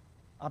fiel,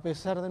 a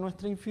pesar de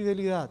nuestra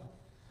infidelidad,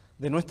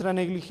 de nuestra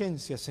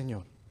negligencia,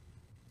 Señor.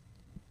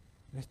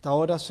 En esta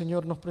hora,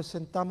 Señor, nos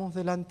presentamos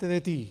delante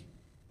de ti,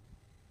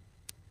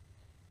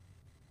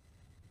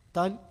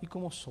 tal y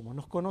como somos.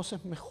 Nos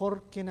conoces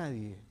mejor que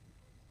nadie.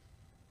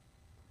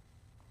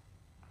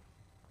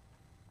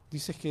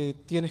 Dices que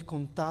tienes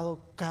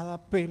contado cada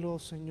pelo,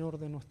 Señor,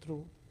 de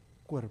nuestro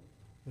cuerpo,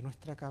 de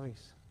nuestra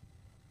cabeza.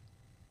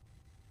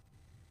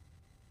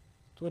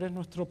 Tú eres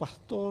nuestro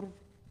pastor,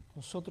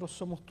 nosotros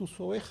somos tus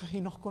ovejas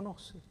y nos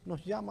conoces,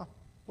 nos llamas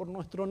por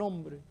nuestro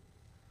nombre.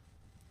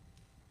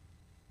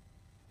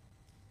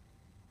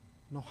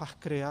 Nos has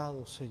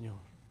creado, Señor.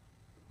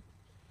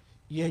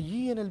 Y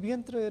allí en el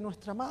vientre de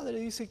nuestra madre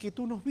dice que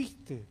tú nos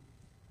viste.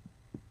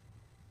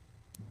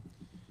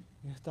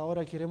 En esta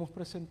hora queremos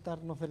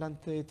presentarnos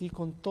delante de ti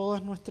con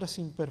todas nuestras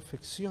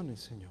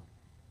imperfecciones, Señor.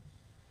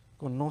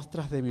 Con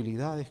nuestras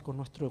debilidades, con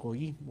nuestro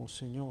egoísmo,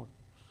 Señor.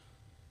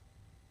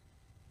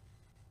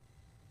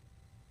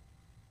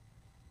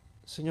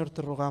 Señor,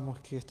 te rogamos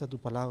que esta tu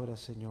palabra,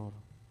 Señor,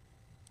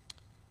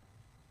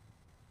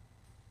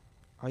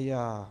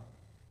 haya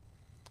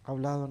Ha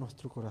hablado a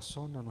nuestro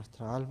corazón, a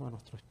nuestra alma, a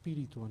nuestro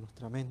espíritu, a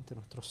nuestra mente, a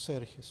nuestro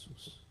ser,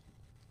 Jesús.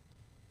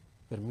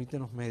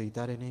 Permítenos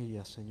meditar en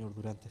ella, Señor,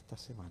 durante esta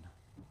semana.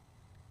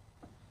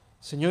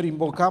 Señor,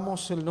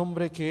 invocamos el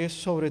nombre que es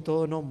sobre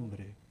todo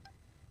nombre.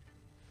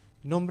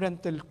 Nombre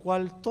ante el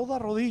cual toda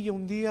rodilla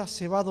un día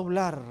se va a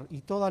doblar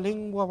y toda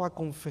lengua va a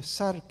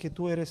confesar que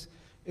tú eres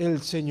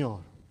el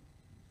Señor.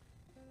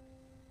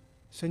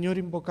 Señor,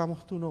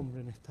 invocamos tu nombre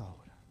en esta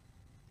hora.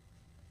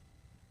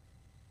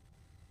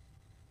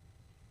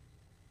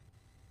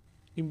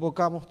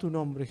 Invocamos tu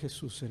nombre,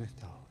 Jesús, en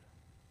esta hora.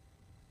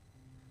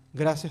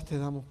 Gracias te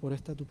damos por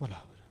esta tu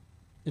palabra.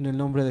 En el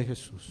nombre de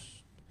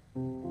Jesús.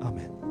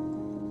 Amén.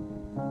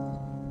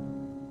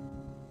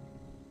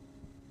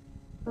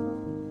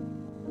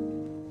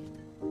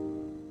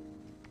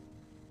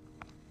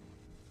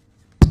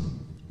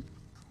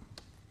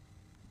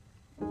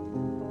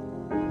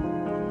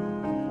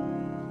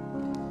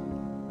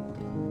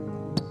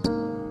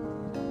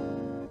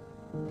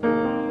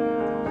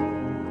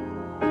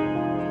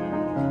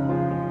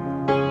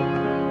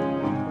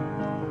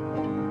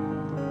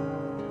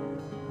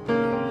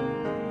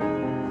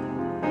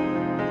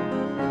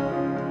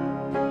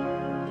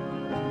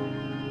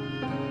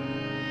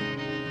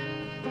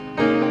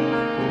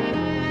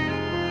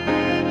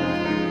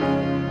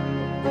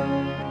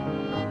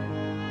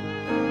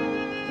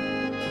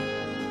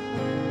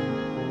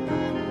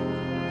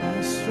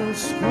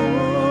 Nuestros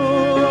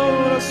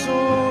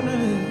corazones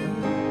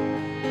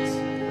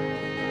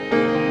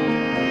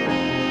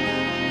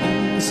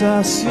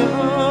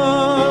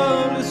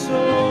insaciables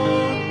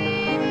son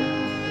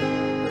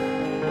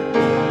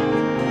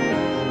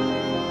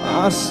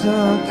hasta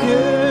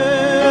que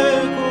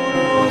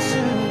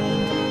conocen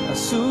a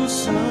su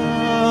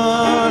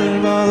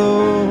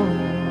Salvador.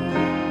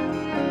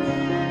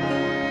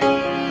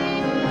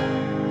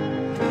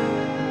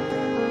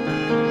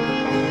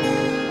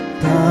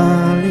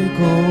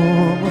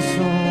 Como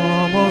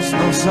somos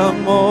nos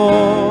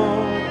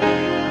amó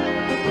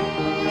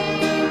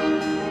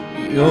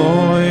y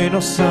hoy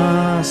nos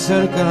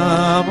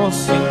acercamos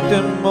sin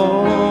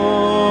temor.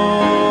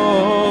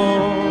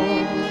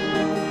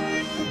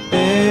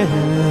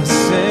 Es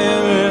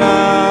el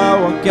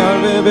agua que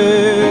al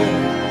beber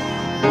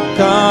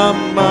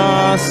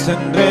jamás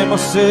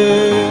tendremos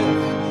sed.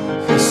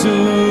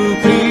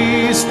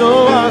 Jesucristo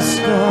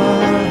basta.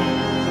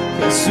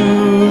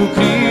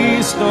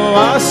 Jesucristo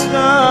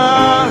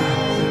basta,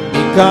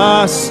 mi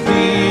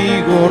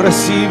castigo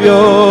recibió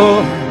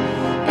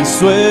y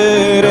su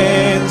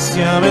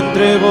herencia me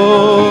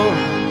entregó.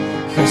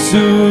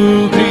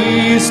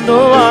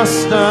 Jesucristo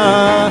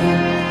basta,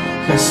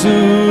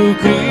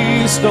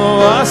 Jesucristo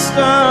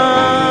basta.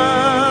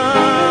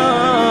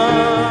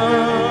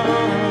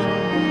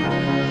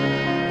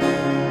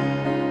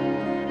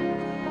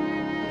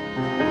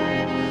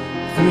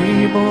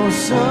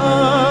 Fuimos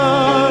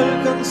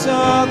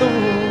alcanzados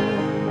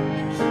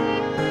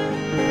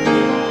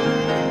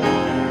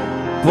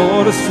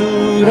por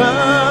su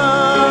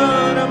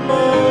gran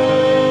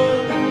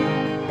amor,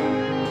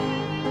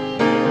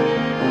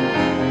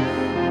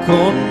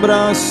 con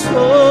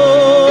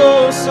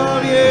brazos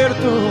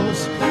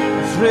abiertos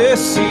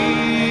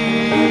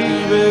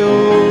recibe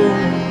hoy.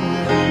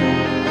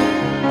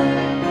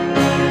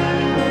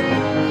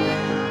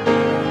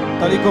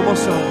 Tal y como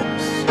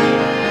somos,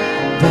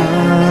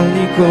 tal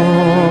y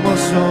como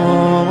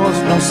somos,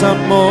 nos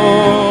amó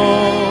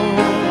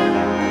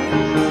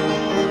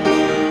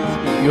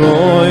y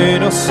hoy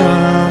nos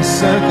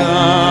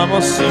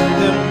acercamos sin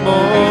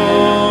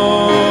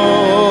temor.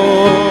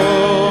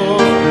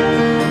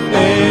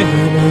 Él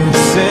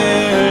es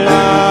el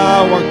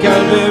agua que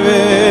al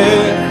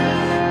beber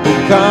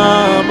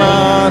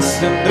jamás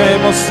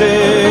tendremos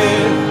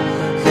sed.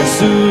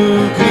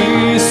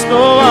 Jesucristo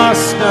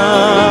basta,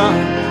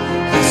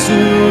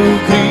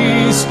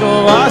 Jesucristo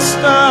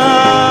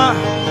basta,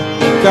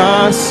 mi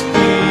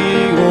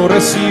castigo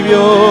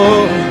recibió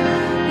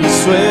y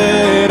su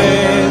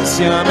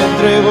herencia me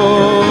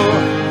entregó.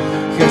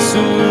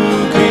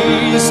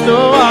 Jesucristo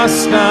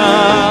basta,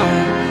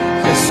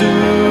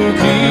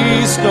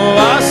 Jesucristo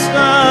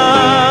basta.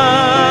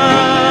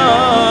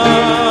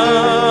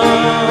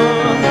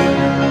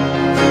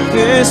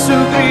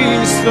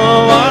 Jesucristo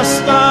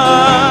basta.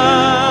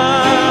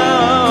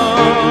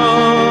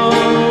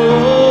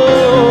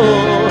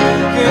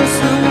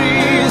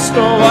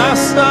 Jesucristo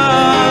basta.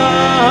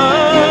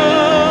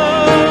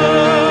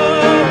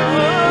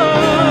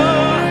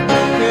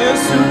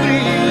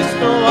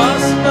 Jesucristo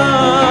basta.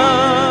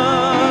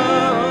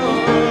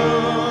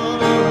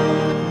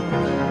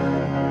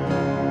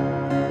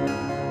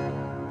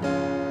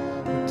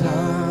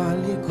 Tal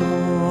y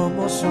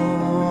como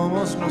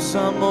somos nos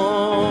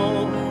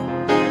amó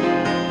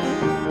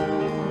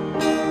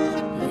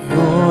y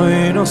hoy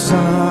nos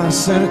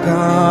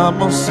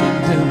acercamos sin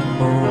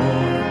temor.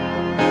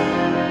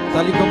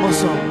 Tal y como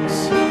somos,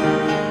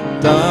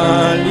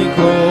 tal y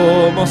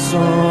como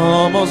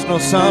somos,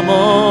 nos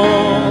amó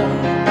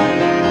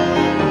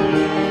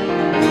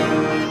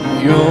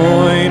y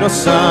hoy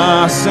nos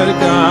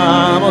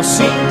acercamos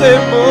sin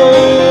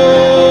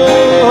temor.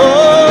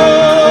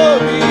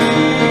 Y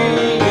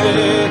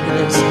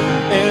eres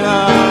el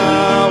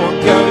agua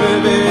que al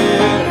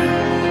beber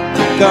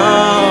nunca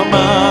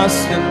más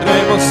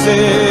tendremos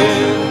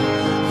sed.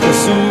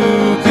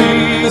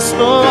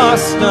 Jesucristo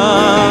basta,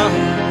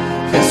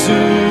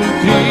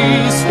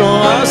 Jesucristo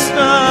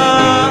basta.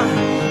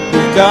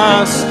 El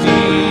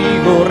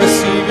castigo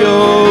recibió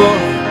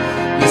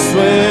y su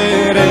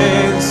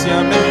herencia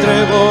me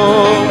entregó.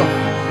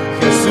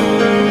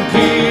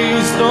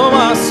 Jesucristo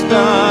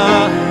basta,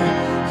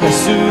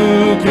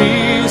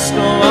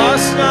 Jesucristo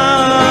basta.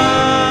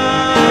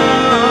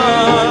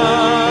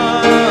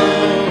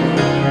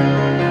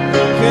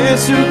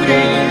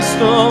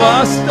 Jesucristo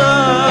basta.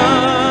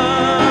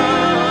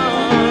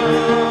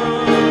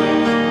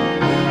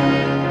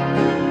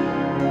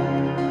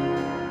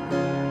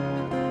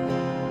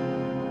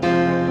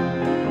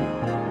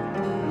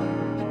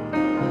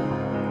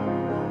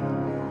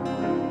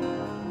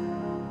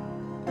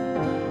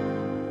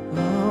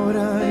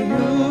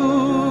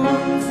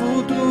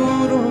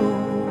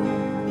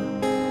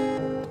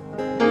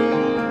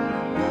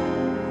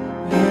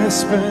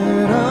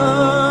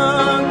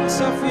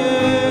 Esperanza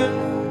fiel,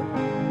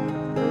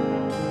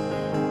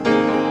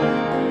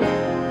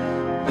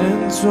 en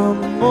su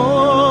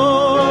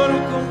amor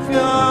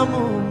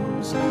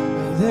confiamos, hay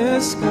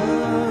descanso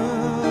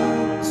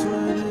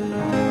en él.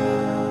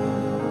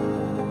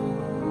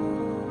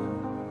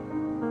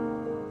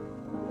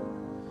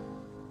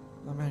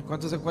 Amén.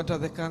 ¿Cuántos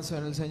encuentran descanso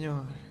en el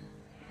Señor?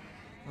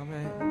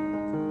 Amén.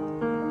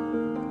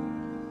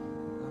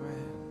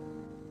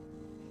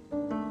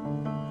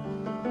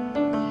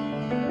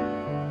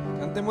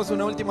 Cantemos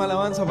una última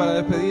alabanza para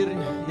despedir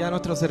ya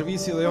nuestro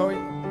servicio de hoy.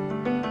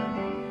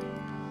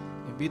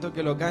 Invito a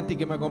que lo cante y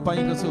que me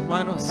acompañe con sus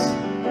manos.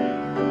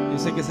 Yo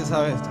sé que se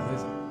sabe esto.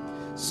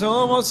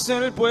 Somos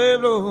el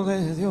pueblo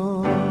de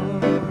Dios.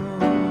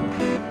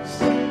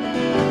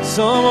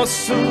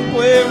 Somos un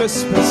pueblo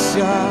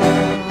especial,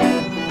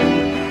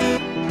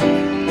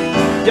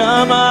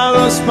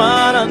 llamados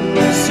para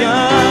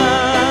anunciar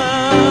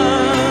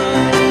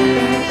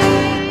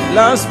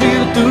las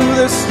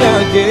virtudes de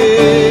aquel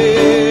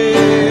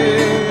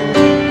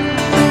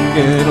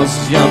que nos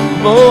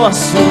llamó a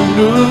su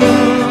luz.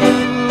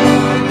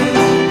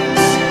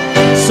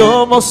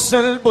 Somos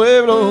el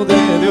pueblo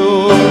de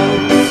Dios,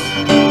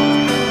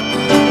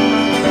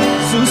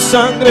 su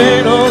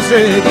sangre nos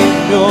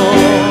redimió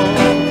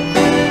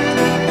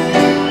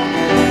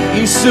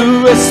y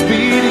su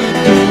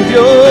espíritu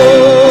dio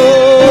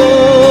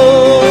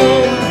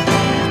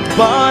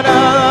para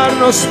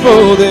darnos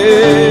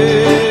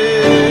poder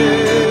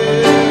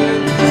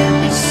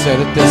y ser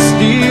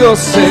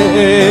testigos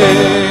de él,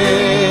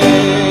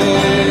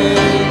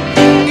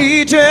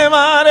 y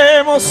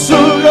llevaremos su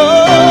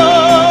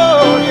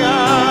gloria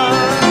a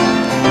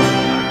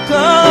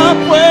cada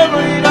pueblo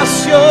y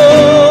nación,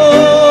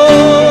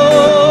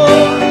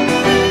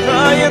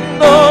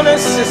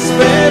 trayéndoles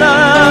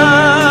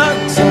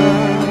esperanza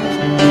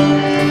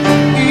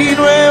y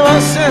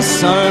nuevas de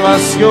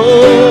salvación,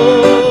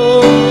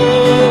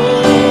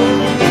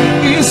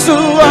 y su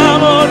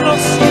amor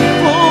nos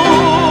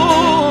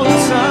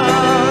impulsa,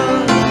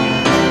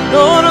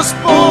 no nos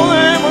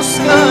podemos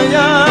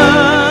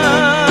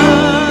callar,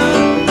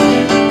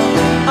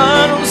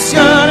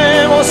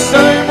 anunciaremos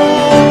al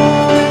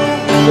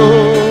mundo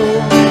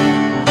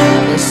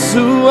de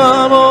su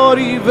amor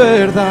y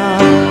verdad.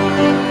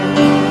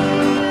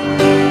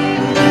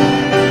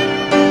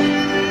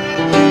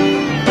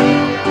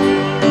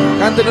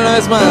 Canten una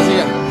vez más,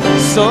 diga.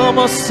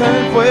 Somos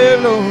el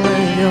pueblo de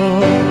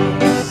Dios,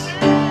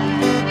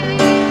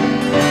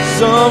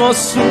 somos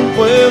un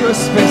pueblo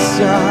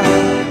especial,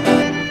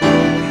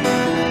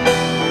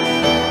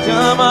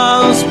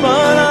 llamados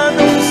para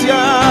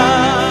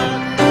anunciar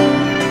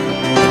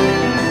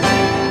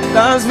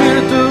las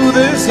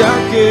virtudes de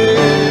aquel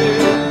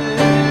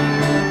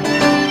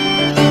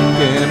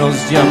que nos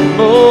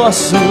llamó a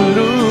su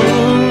luz.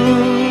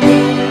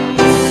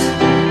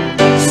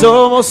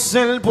 Somos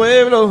el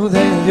pueblo de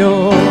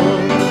Dios,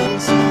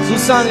 su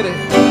sangre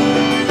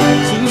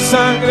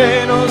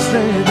nos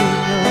redimió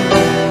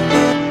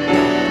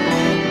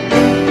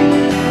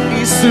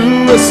y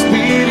su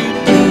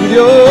espíritu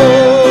dio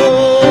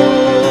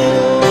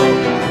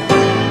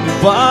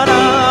para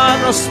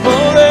darnos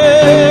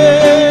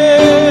poder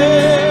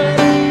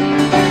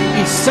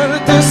y ser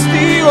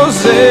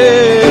testigos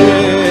de él,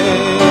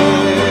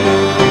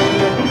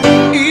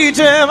 y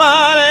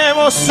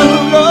llevaremos su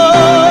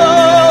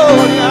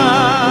gloria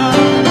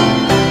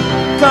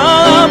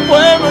cada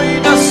pueblo y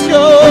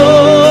nación,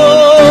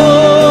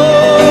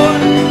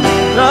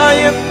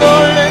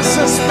 trayéndoles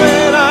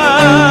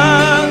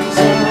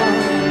esperanza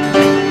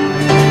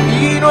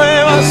y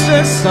nuevas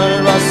de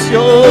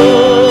salvación,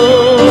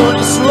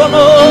 y su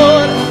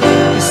amor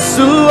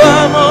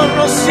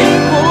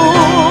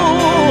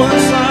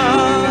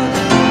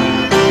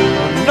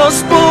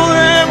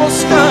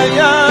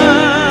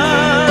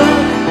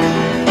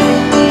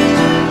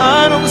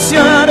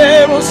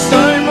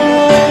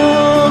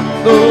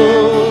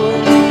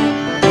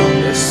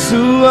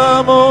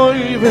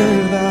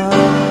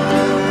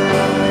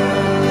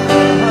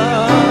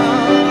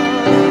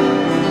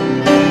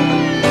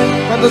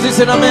 ¿Cuántos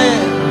dicen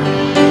amén?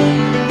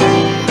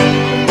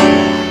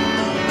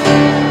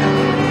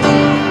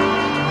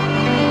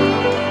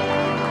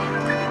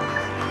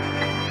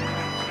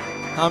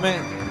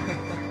 Amén.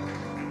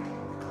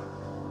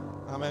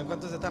 Amén.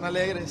 ¿Cuántos están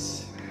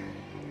alegres?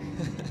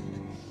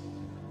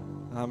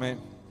 Amén.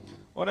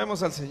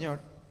 Oremos al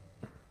Señor.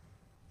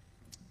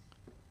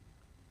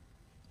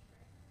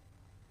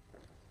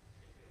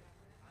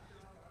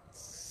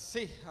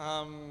 Sí,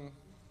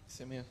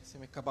 se me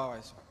escapaba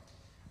eso.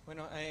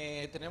 Bueno,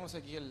 tenemos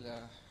aquí en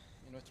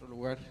nuestro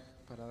lugar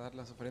para dar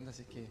las ofrendas,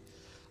 así que,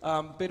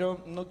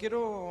 pero no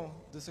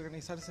quiero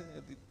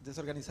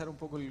desorganizar un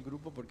poco el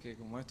grupo, porque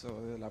como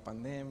esto de la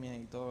pandemia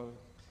y todo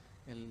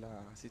el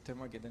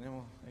sistema que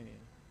tenemos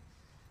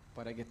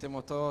para que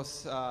estemos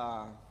todos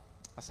a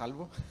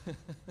salvo.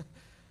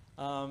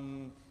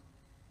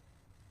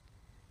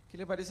 ¿Qué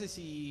le parece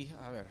si,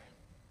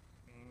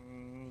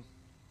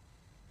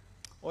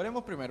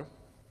 oremos primero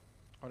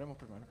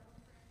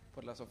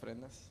por las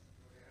ofrendas?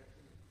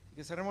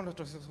 Que cerremos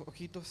nuestros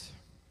ojitos.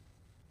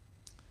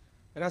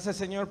 Gracias,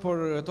 Señor,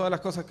 por todas las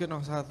cosas que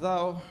nos has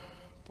dado,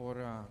 por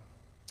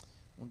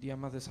un día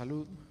más de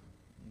salud,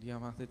 un día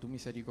más de tu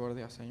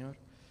misericordia, Señor.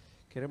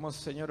 Queremos,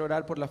 Señor,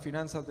 orar por las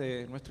finanzas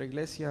de nuestra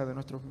iglesia, de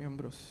nuestros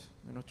miembros,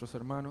 de nuestros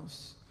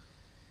hermanos.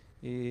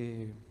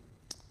 En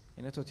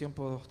estos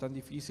tiempos tan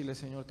difíciles,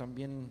 Señor,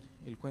 también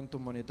el cuento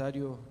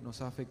monetario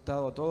nos ha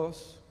afectado a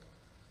todos.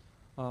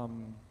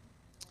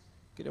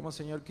 Queremos,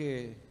 Señor,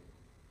 que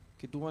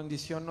tu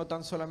bendición no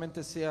tan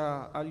solamente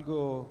sea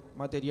algo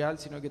material,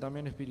 sino que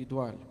también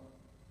espiritual.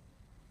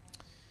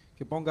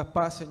 Que pongas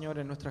paz, Señor,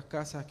 en nuestras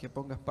casas, que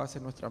pongas paz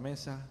en nuestra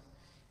mesa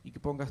y que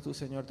pongas tú,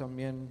 Señor,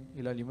 también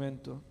el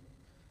alimento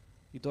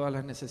y todas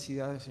las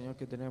necesidades, Señor,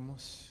 que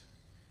tenemos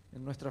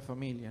en nuestra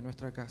familia, en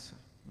nuestra casa,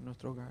 en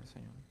nuestro hogar,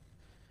 Señor.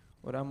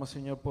 Oramos,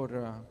 Señor,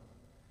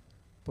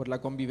 por la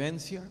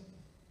convivencia.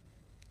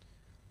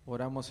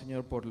 Oramos,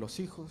 Señor, por los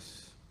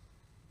hijos.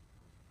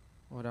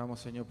 Oramos,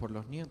 Señor, por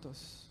los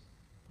nietos,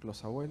 por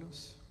los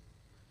abuelos,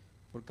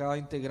 por cada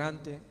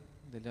integrante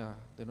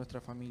de nuestra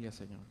familia,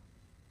 Señor.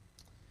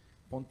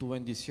 Pon tu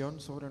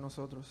bendición sobre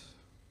nosotros,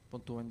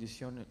 pon tu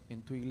bendición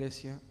en tu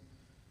iglesia,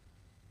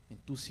 en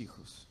tus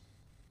hijos.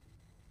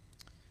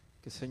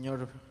 Que,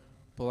 Señor,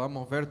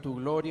 podamos ver tu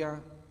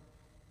gloria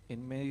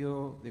en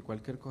medio de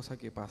cualquier cosa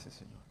que pase,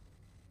 Señor.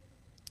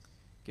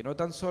 Que no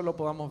tan solo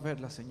podamos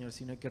verla, Señor,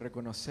 sino que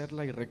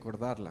reconocerla y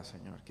recordarla,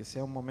 Señor. Que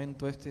sea un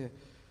momento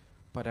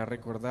para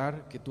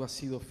recordar que tú has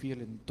sido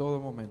fiel en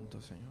todo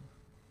momento, Señor.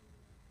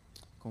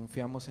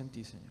 Confiamos en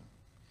ti, Señor.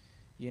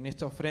 Y en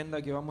esta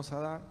ofrenda que vamos a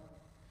dar,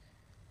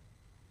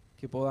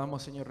 que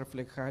podamos, Señor,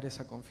 reflejar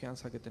esa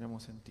confianza que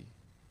tenemos en ti.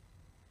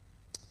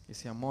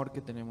 Ese amor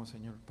que tenemos,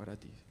 Señor, para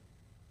ti.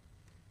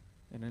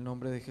 En el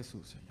nombre de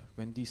Jesús, Señor.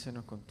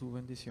 Bendícenos con tu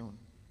bendición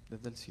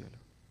desde el cielo.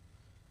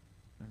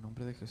 En el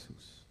nombre de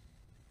Jesús.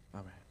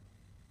 Amén.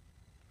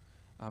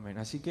 Amén.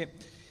 Así que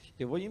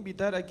le voy a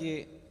invitar a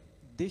que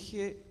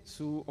deje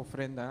su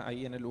ofrenda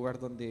ahí en el lugar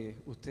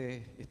donde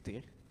usted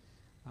esté.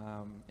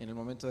 En el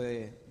momento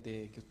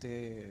de que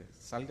usted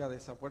salga de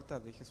esa puerta,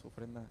 deje su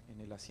ofrenda en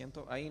el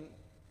asiento. Ahí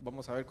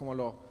vamos a ver cómo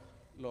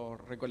lo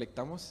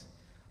recolectamos.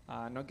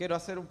 No quiero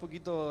hacer un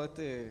poquito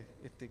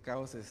este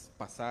caos, es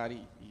pasar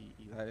y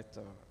dar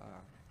esto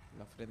a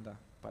la ofrenda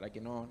para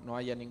que no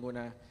haya ningún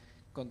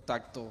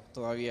contacto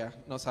todavía.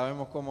 No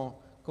sabemos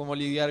cómo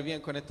lidiar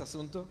bien con este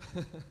asunto.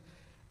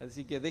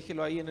 Así que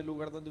déjelo ahí en el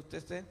lugar donde usted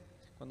esté,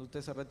 cuando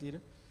usted se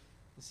retire.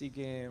 Así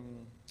que,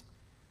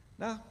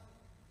 nada,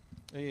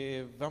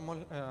 vamos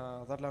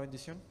a dar la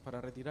bendición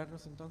para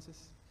retirarnos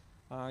entonces.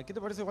 ¿Qué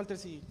te parece, Walter,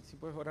 si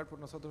puedes orar por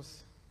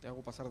nosotros? Te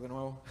hago pasar de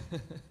nuevo.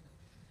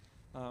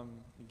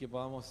 Y que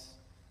podamos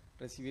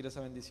recibir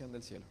esa bendición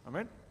del cielo.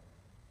 Amén.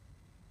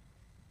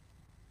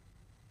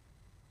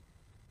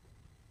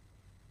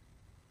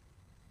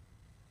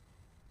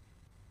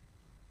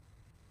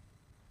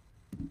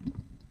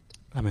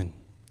 Amén.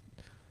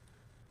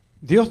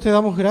 Dios, te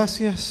damos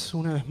gracias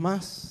una vez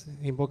más,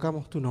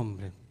 invocamos tu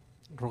nombre,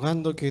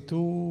 rogando que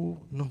tú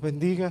nos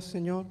bendigas,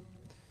 Señor,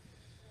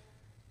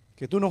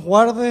 que tú nos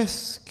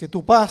guardes, que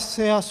tu paz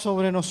sea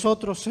sobre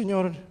nosotros,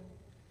 Señor,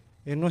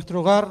 en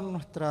nuestro hogar,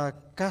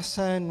 nuestra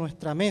casa, en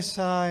nuestra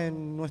mesa,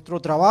 en nuestro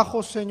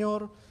trabajo,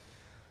 Señor,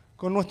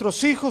 con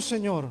nuestros hijos,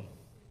 Señor.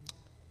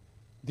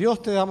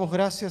 Dios, te damos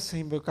gracias e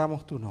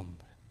invocamos tu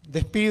nombre.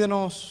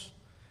 Despídenos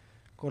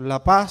con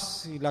la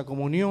paz y la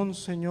comunión,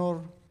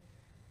 Señor,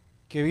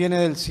 que viene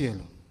del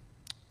cielo.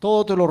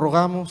 Todo te lo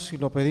rogamos y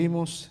lo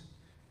pedimos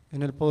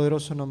en el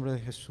poderoso nombre de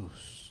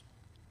Jesús.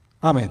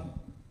 Amén.